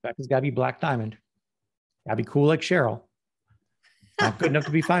 Becca's got to be Black Diamond. Got to be cool like Cheryl. Not good enough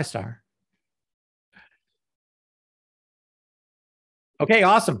to be 5-star. Okay,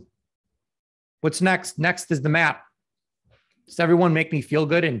 awesome. What's next? Next is the map. Does everyone make me feel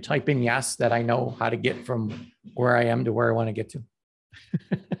good and type in yes that I know how to get from where I am to where I want to get to?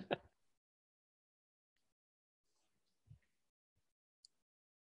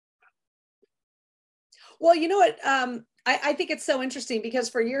 well, you know what? I think it's so interesting because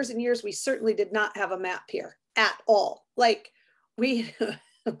for years and years, we certainly did not have a map here at all. Like we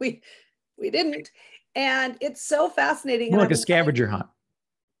didn't. And it's so fascinating. More like a scavenger hunt.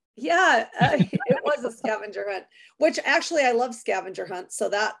 Yeah, it was a scavenger hunt, which actually I love scavenger hunts. So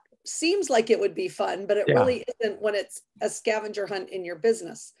that seems like it would be fun, but it really isn't when it's a scavenger hunt in your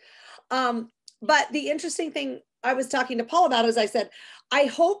business. But the interesting thing I was talking to Paul about is I said, I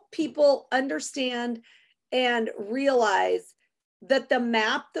hope people understand and realize that the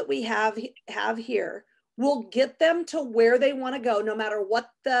map that we have here will get them to where they want to go, no matter what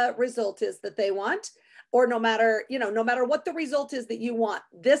the result is that they want. Or no matter what the result is that you want,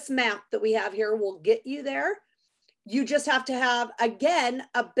 this map that we have here will get you there. You just have to have, again,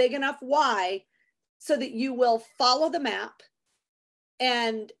 a big enough why so that you will follow the map.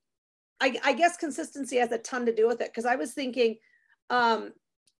 And I guess consistency has a ton to do with it. Because I was thinking I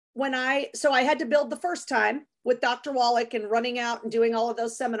had to build the first time with Dr. Wallach and running out and doing all of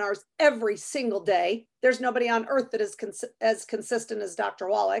those seminars every single day. There's nobody on earth that is as consistent as Dr.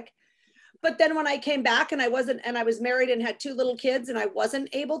 Wallach. But then when I came back and I was married and had 2 little kids and I wasn't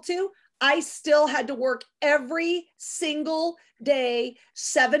able to, I still had to work every single day,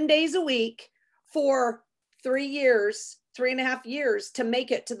 7 days a week for 3.5 years to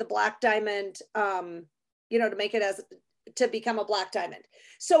make it to the Black Diamond, to become a Black Diamond.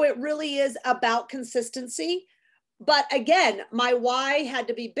 So it really is about consistency. But again, my why had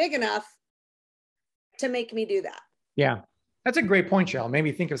to be big enough to make me do that. Yeah. That's a great point, Cheryl.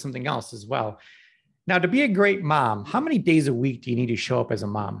 Maybe think of something else as well. Now, to be a great mom, how many days a week do you need to show up as a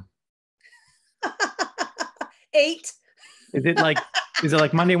mom? 8. Is it like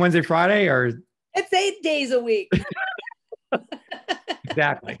Monday, Wednesday, Friday, or? It's 8 days a week.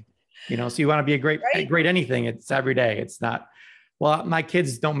 Exactly. So you want to be a great anything. It's every day. It's not, well, my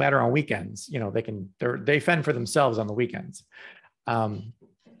kids don't matter on weekends. They fend for themselves on the weekends.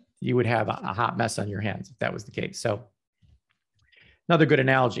 You would have a hot mess on your hands if that was the case. So another good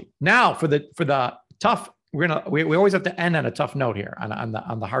analogy. Now for the tough, we always have to end on a tough note here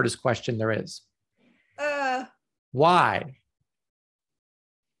on the hardest question there is. Why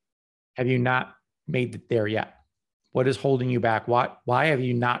have you not made it there yet? What is holding you back? Why have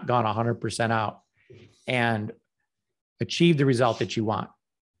you not gone 100% out and achieved the result that you want?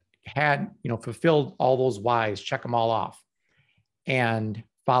 Fulfilled all those whys, check them all off, and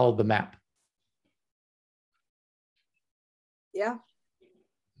followed the map. Yeah.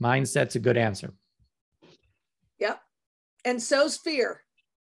 Mindset's a good answer. Yep. And so's fear,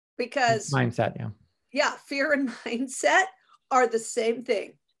 because mindset, fear and mindset are the same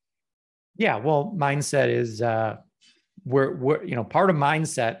thing. Yeah. Well, mindset is we're part of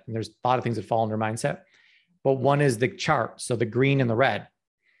mindset, and there's a lot of things that fall under mindset, but one is the chart. So the green and the red.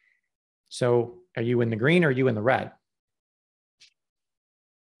 So are you in the green or are you in the red?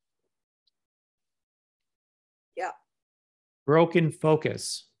 Yeah. Broken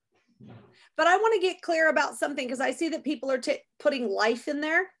focus. But I want to get clear about something, because I see that people are putting life in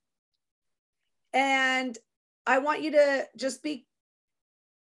there. And I want you to just be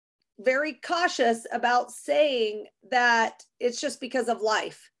very cautious about saying that it's just because of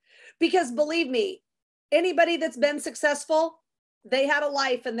life. Because believe me, anybody that's been successful, they had a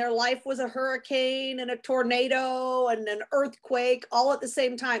life, and their life was a hurricane and a tornado and an earthquake all at the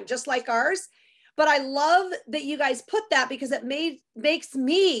same time, just like ours. But I love that you guys put that, because it makes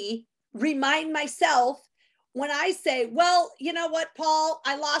me remind myself when I say, well, you know what, Paul,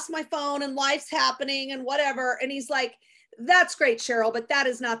 I lost my phone and life's happening and whatever. And he's like, that's great, Cheryl, but that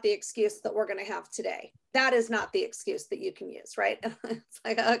is not the excuse that we're going to have today. That is not the excuse that you can use, right? It's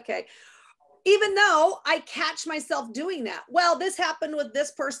like, okay. Even though I catch myself doing that. Well, this happened with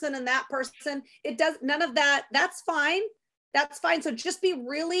this person and that person. It does none of that. That's fine. That's fine. So just be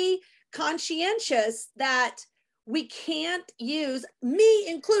really conscientious that we can't use, me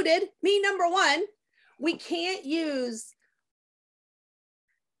included, me number one, we can't use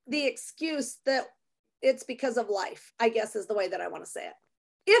the excuse that it's because of life, I guess is the way that I want to say it.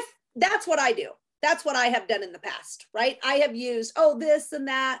 If that's what I do, that's what I have done in the past, right? I have used, oh, this and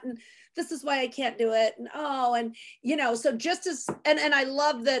that, and this is why I can't do it. And, oh, and, you know, so just as, and I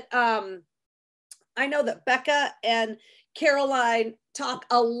love that, I know that Becca and Caroline talk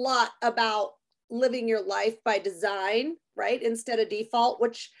a lot about living your life by design, right? Instead of default,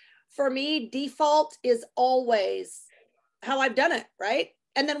 which for me, default is always how I've done it, right?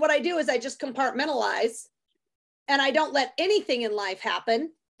 And then what I do is I just compartmentalize and I don't let anything in life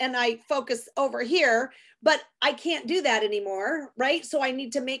happen. And I focus over here, but I can't do that anymore, right? So I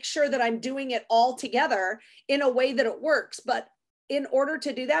need to make sure that I'm doing it all together in a way that it works. But in order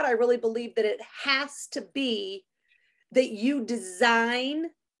to do that, I really believe that it has to be that you design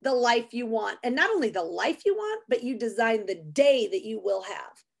the life you want. And not only the life you want, but you design the day that you will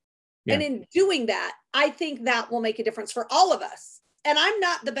have. Yeah. And in doing that, I think that will make a difference for all of us. And I'm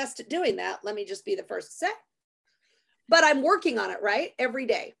not the best at doing that. Let me just be the first to say. But I'm working on it, right? Every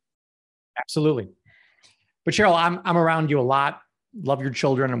day. Absolutely. But Cheryl, I'm around you a lot. Love your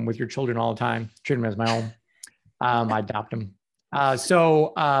children. I'm with your children all the time. Treat them as my own. I adopt them.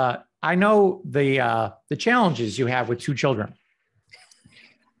 So I know the challenges you have with 2 children.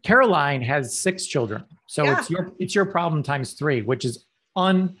 Caroline has 6 children. So yeah. it's your problem times 3, which is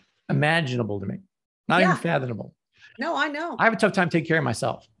unimaginable to me. Not even fathomable. No, I know. I have a tough time taking care of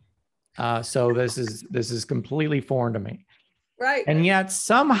myself. So this is completely foreign to me. Right. And yet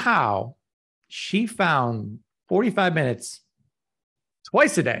somehow she found 45 minutes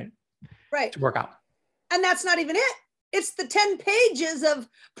twice a day, right, to work out. And that's not even it. It's the 10 pages of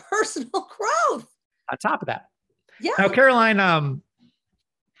personal growth. On top of that. Yeah. Now, Caroline,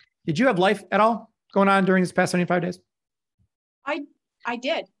 did you have life at all going on during this past 75 days? I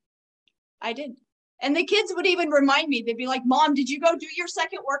did. And the kids would even remind me, they'd be like, Mom, did you go do your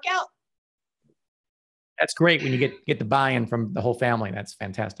second workout? That's great when you get the buy-in from the whole family. That's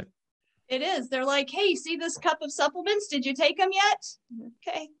fantastic. It is. They're like, hey, see this cup of supplements? Did you take them yet?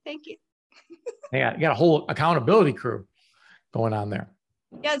 Okay, thank you. Yeah, you got a whole accountability crew going on there.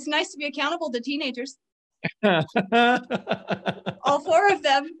 Yeah, it's nice to be accountable to teenagers. All 4 of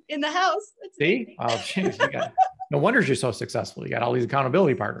them in the house. See? Oh, geez, no wonder you're so successful. You got all these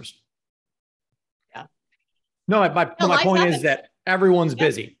accountability partners. Yeah. No, my point is that everyone's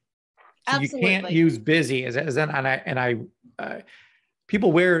busy. So Absolutely. You can't use busy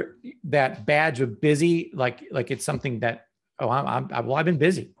people wear that badge of busy like it's something that, oh, I've been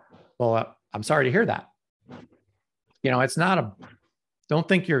busy. Well, I'm sorry to hear that. You know, it's not don't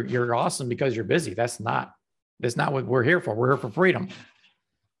think you're awesome because you're busy. That's not what we're here for. We're here for freedom.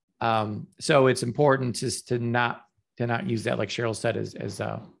 So it's important to not use that, like Cheryl said,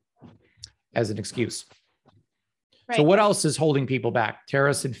 as an excuse. Right. So what else is holding people back?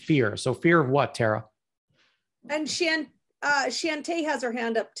 Tara said fear. So fear of what, Tara? And Shantae has her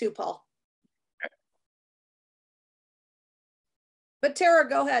hand up too, Paul. Okay. But Tara,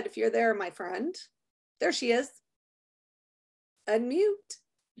 go ahead if you're there, my friend. There she is. Unmute.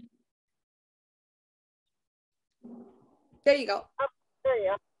 There you go. Oh, there you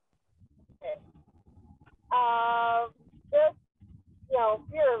go. Okay. Just,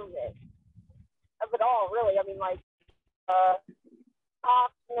 fear of it all, really. I mean, like,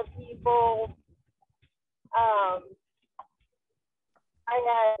 talking to people. I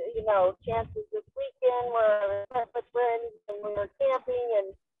had, chances this weekend where I met with friends and we were camping, and,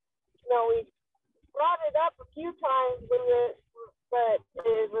 we brought it up a few times with it, but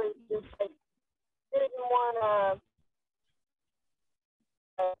it was just like, didn't want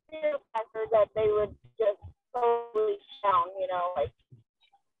a fear factor that they would just totally down, like.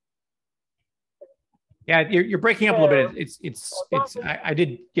 Yeah, you're breaking up a little bit. I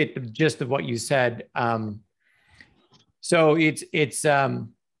did get the gist of what you said. So it's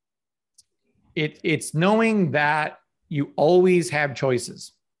knowing that you always have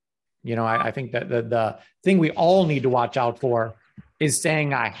choices. I think that the thing we all need to watch out for is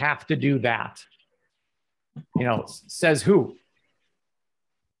saying, I have to do that. Says who?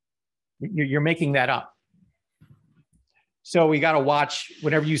 You're making that up. So we got to watch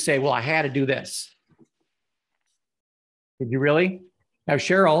whenever you say, well, I had to do this. Did you really? Now,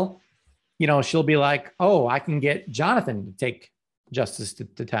 Cheryl, you know, she'll be like, oh, I can get Jonathan to take Justice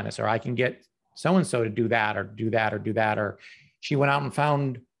to tennis, or I can get so-and-so to do that, or do that, or do that. Or she went out and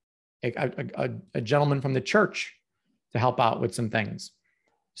found a gentleman from the church to help out with some things.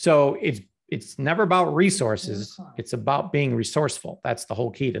 So it's never about resources. It's about being resourceful. That's the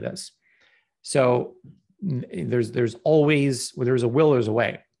whole key to this. So there's always, where there's a will, there's a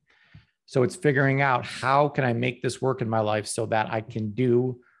way. So it's figuring out, how can I make this work in my life so that I can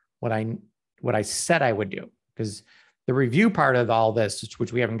do what I said I would do? Because the review part of all this,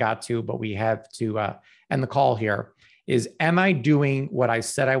 which we haven't got to, but we have to end the call here, is, am I doing what I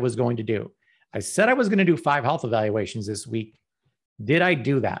said I was going to do? I said I was going to do 5 health evaluations this week. Did I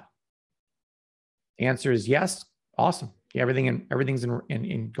do that? The answer is yes. Awesome. Everything's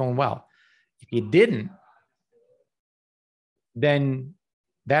in going well. If you didn't, then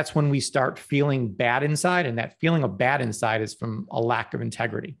that's when we start feeling bad inside. And that feeling of bad inside is from a lack of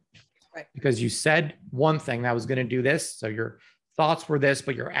integrity. Right. Because you said one thing, that I was going to do this. So your thoughts were this,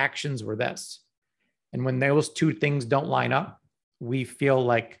 but your actions were this. And when those two things don't line up, we feel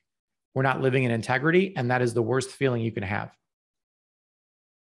like we're not living in integrity. And that is the worst feeling you can have.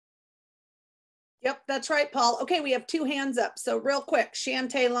 Yep, that's right, Paul. Okay, we have 2 hands up. So real quick,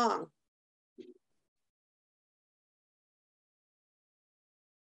 Shantae Long.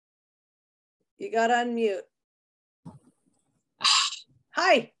 You got to unmute.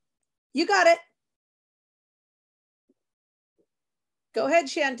 Hi, you got it. Go ahead,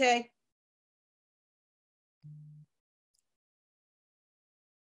 Shantae.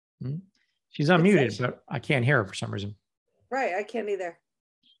 She's unmuted, but I can't hear her for some reason. Right, I can't either.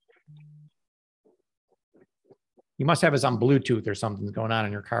 You must have us on Bluetooth or something's going on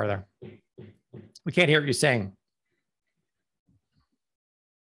in your car there. We can't hear what you're saying.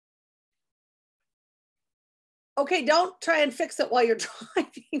 Okay, don't try and fix it while you're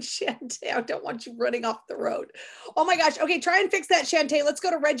driving, Shantae. I don't want you running off the road. Oh my gosh. Okay, try and fix that, Shantae. Let's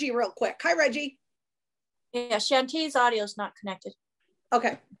go to Reggie real quick. Hi, Reggie. Yeah, Shantae's audio is not connected.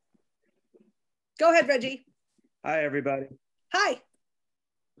 Okay. Go ahead, Reggie. Hi, everybody. Hi.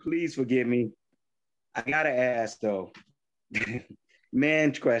 Please forgive me. I gotta ask though,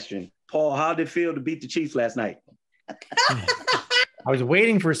 man's question. Paul, how did it feel to beat the Chiefs last night? I was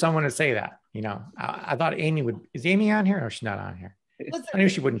waiting for someone to say that. You know, I thought Amy would. Is Amy on here, or is she not on here? Listen, I knew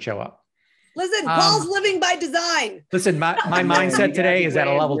she wouldn't show up. Listen, Paul's living by design. Listen, my mindset today is at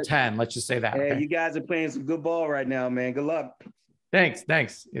a level 10. Let's just say that. Hey, Okay? you guys are playing some good ball right now, man. Good luck. Thanks.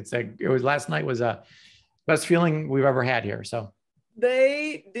 It was last night was a best feeling we've ever had here. So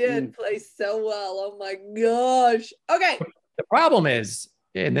They did play so well. Oh my gosh. Okay. the problem is,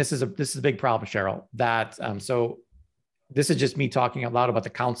 and this is a big problem, Cheryl, that so this is just me talking out loud about the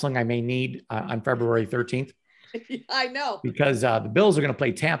counseling I may need on February 13th. I know. Because the Bills are going to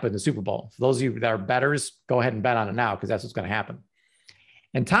play Tampa in the Super Bowl. For those of you that are bettors, go ahead and bet on it now, because that's what's going to happen.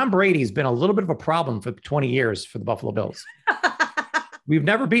 And Tom Brady's been a little bit of a problem for 20 years for the Buffalo Bills. We've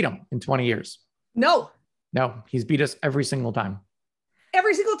never beat him in 20 years. No. No, he's beat us every single time.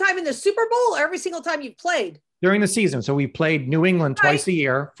 Every single time in the Super Bowl, or every single time you've played? During the season. So we played New England twice a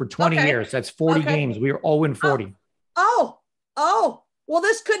year for 20 years. That's 40 games. We were 0-40. Oh, well,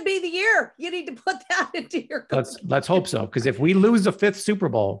 this could be the year. You need to put that into your. Let's hope so. Because if we lose the 5th Super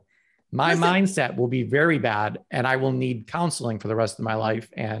Bowl, my mindset will be very bad, and I will need counseling for the rest of my life.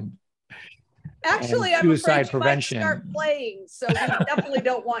 And actually, I'm afraid you might start playing. So we definitely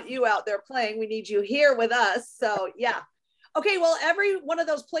don't want you out there playing. We need you here with us. So yeah. Okay, well, every one of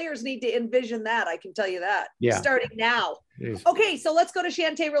those players need to envision that. I can tell you that. Yeah. Starting now. Jeez. Okay, so let's go to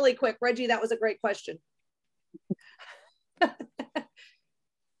Shantae really quick. Reggie, that was a great question.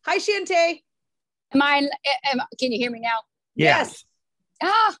 Hi, Shantae. Can you hear me now? Yes.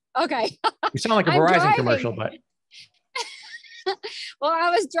 Okay. You sound like a Verizon commercial, but. Well, I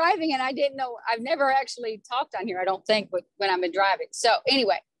was driving and I didn't know. I've never actually talked on here, I don't think, when I've been driving. So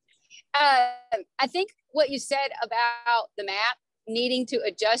anyway, I think what you said about the map, needing to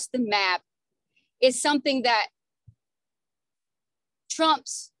adjust the map, is something that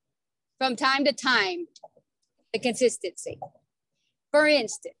trumps from time to time the consistency. For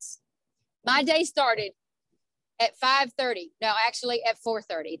instance, my day started at 5:30. No, actually at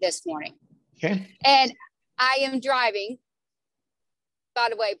 4:30 this morning. Okay. And I am driving, by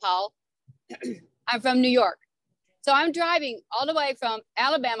the way, Paul, I'm from New York. So I'm driving all the way from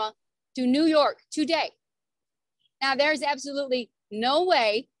Alabama to New York today. Now, there's absolutely no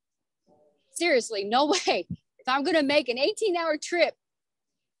way, seriously, no way, if I'm going to make an 18-hour trip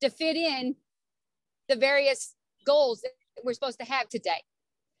to fit in the various goals that we're supposed to have today.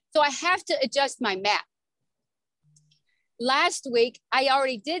 So I have to adjust my map. Last week, I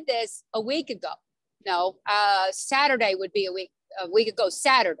already did this a week ago. No, Saturday would be a week ago,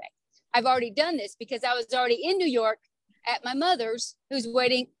 Saturday. I've already done this because I was already in New York at my mother's, who's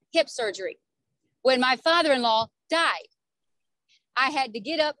waiting hip surgery. When my father-in-law died, I had to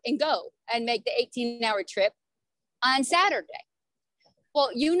get up and go and make the 18-hour trip on Saturday.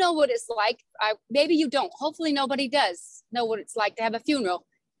 Well, you know what it's like. Maybe you don't. Hopefully nobody does know what it's like to have a funeral.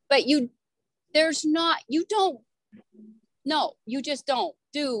 But you just don't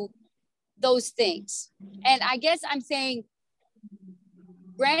do those things. And I guess I'm saying,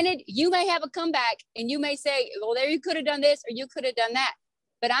 granted, you may have a comeback and you may say, well, there, you could have done this or you could have done that.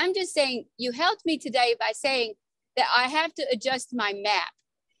 But I'm just saying, you helped me today by saying that I have to adjust my map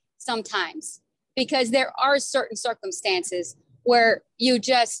sometimes, because there are certain circumstances where you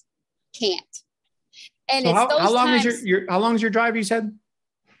just can't. And so it's how long is how long is your drive, you said?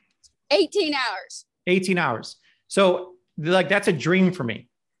 18 hours. 18 hours. So like, that's a dream for me.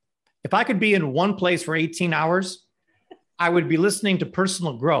 If I could be in one place for 18 hours, I would be listening to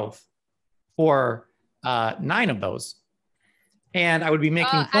personal growth for 9 of those. And I would be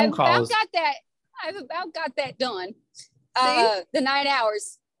making phone calls. I've about got that done. The 9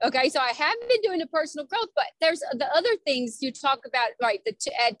 hours. Okay. So I have been doing the personal growth, but there's the other things you talk about, right?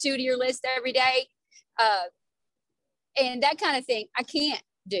 To add 2 to your list every day. And that kind of thing I can't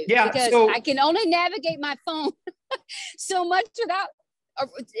do, because I can only navigate my phone so much without,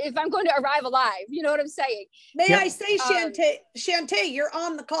 if I'm going to arrive alive, you know what I'm saying? May I say, Shantae, you're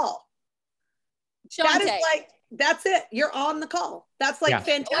on the call. Shantae. That is like, that's it. You're on the call. That's like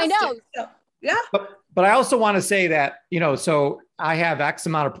fantastic. I know. So, yeah. But I also want to say that, so I have X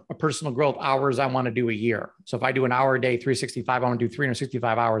amount of personal growth hours I want to do a year. So if I do an hour a day, 365, I want to do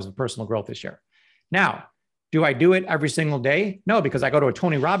 365 hours of personal growth this year. Now, do I do it every single day? No, because I go to a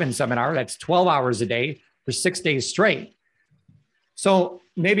Tony Robbins seminar. That's 12 hours a day for 6 days straight. So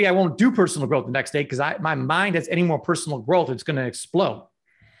maybe I won't do personal growth the next day because my mind has any more personal growth, it's going to explode.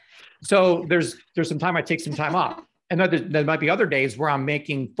 So there's some time I take some time off. And there might be other days where I'm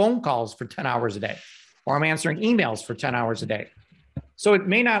making phone calls for 10 hours a day, or I'm answering emails for 10 hours a day. So it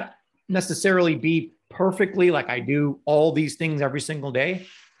may not necessarily be perfectly like I do all these things every single day,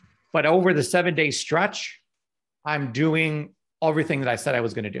 but over the 7-day stretch, I'm doing everything that I said I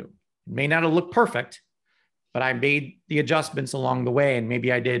was going to do. It may not have looked perfect, but I made the adjustments along the way. And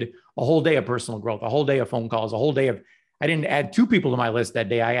maybe I did a whole day of personal growth, a whole day of phone calls, a whole day of, I didn't add 2 people to my list that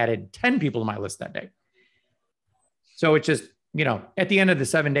day. I added 10 people to my list that day. So it's just, at the end of the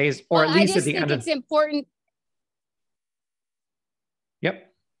 7 days, or at least at the end of. It's important.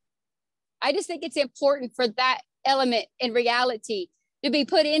 Yep. I just think it's important for that element in reality to be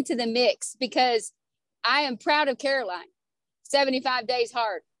put into the mix, because I am proud of Caroline. 75 days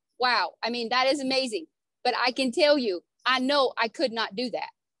hard. Wow. I mean, that is amazing. But I can tell you, I know I could not do that.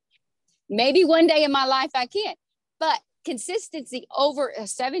 Maybe one day in my life I can, but consistency over a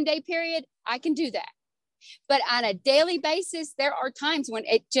 7-day period, I can do that. But on a daily basis, there are times when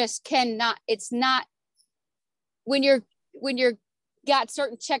it just cannot, it's not, when you're got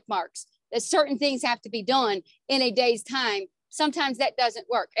certain check marks, that certain things have to be done in a day's time. Sometimes that doesn't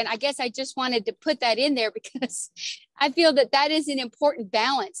work. And I guess I just wanted to put that in there because I feel that is an important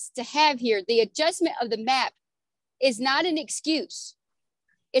balance to have here. The adjustment of the map is not an excuse.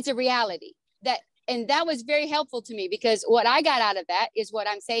 It's a reality and that was very helpful to me, because what I got out of that is what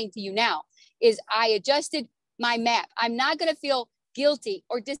I'm saying to you now is I adjusted my map. I'm not going to feel guilty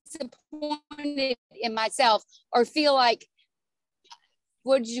or disappointed in myself or feel like,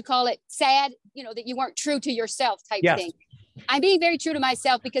 what did you call it? Sad, that you weren't true to yourself type thing. I'm being very true to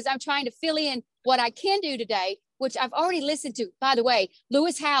myself because I'm trying to fill in what I can do today, which I've already listened to, by the way,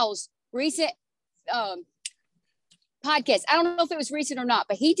 Lewis Howes' recent podcast. I don't know if it was recent or not,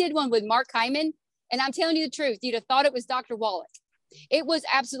 but he did one with Mark Hyman. And I'm telling you the truth, you'd have thought it was Dr. Wallach. It was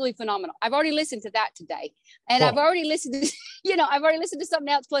absolutely phenomenal. I've already listened to that today. And I've already listened to, I've already listened to something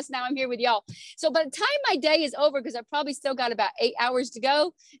else. Plus now I'm here with y'all. So by the time my day is over, because I've probably still got about 8 hours to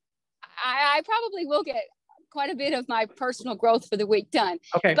go, I probably will get quite a bit of my personal growth for the week done.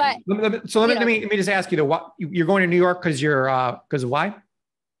 Okay. But let me just ask you though, you're going to New York because of why?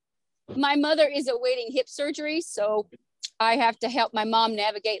 My mother is awaiting hip surgery. So I have to help my mom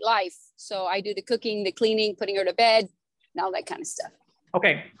navigate life. So I do the cooking, the cleaning, putting her to bed, and all that kind of stuff.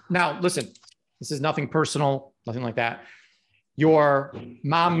 Okay. Now, listen, this is nothing personal, nothing like that. Your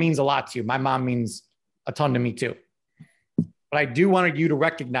mom means a lot to you. My mom means a ton to me too. But I do want you to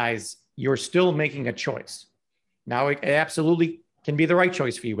recognize you're still making a choice. Now, it absolutely can be the right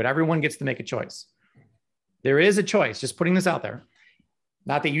choice for you, but everyone gets to make a choice. There is a choice, just putting this out there.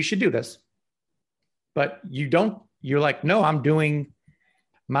 Not that you should do this, but you're like, no, I'm doing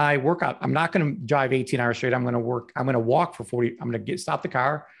my workout. I'm not going to drive 18 hours straight. I'm going to walk for 40. I'm going to stop the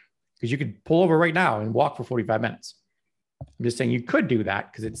car, because you could pull over right now and walk for 45 minutes. I'm just saying you could do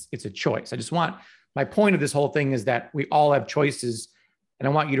that because it's a choice. My point of this whole thing is that we all have choices, and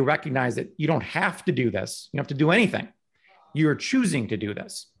I want you to recognize that you don't have to do this. You don't have to do anything. You're choosing to do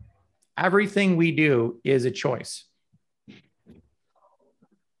this. Everything we do is a choice.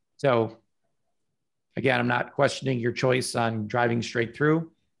 So again, I'm not questioning your choice on driving straight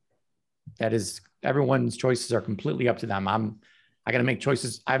through. That is, everyone's choices are completely up to them. I got to make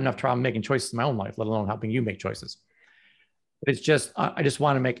choices. I have enough trouble making choices in my own life, let alone helping you make choices. But it's just, I just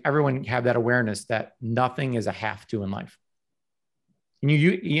want to make everyone have that awareness that nothing is a have to in life.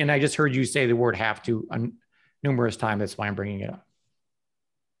 And I just heard you say the word have to numerous times. That's why I'm bringing it up.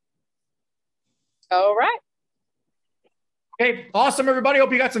 All right. Okay. Awesome, everybody.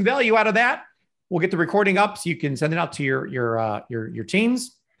 Hope you got some value out of that. We'll get the recording up so you can send it out to your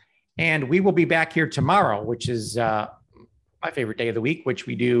teams. And we will be back here tomorrow, which is my favorite day of the week, which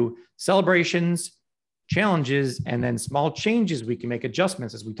we do celebrations, challenges, and then small changes. We can make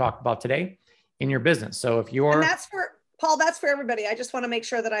adjustments, as we talked about today, in your business. So if you're— And that's for Paul, that's for everybody. I just want to make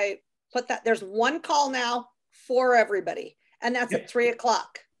sure that I put that. There's one call now for everybody, and that's at 3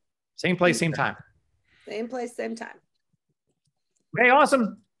 o'clock. Same place, same time. Same place, same time. Okay,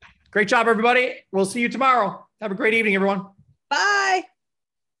 awesome. Great job, everybody. We'll see you tomorrow. Have a great evening, everyone.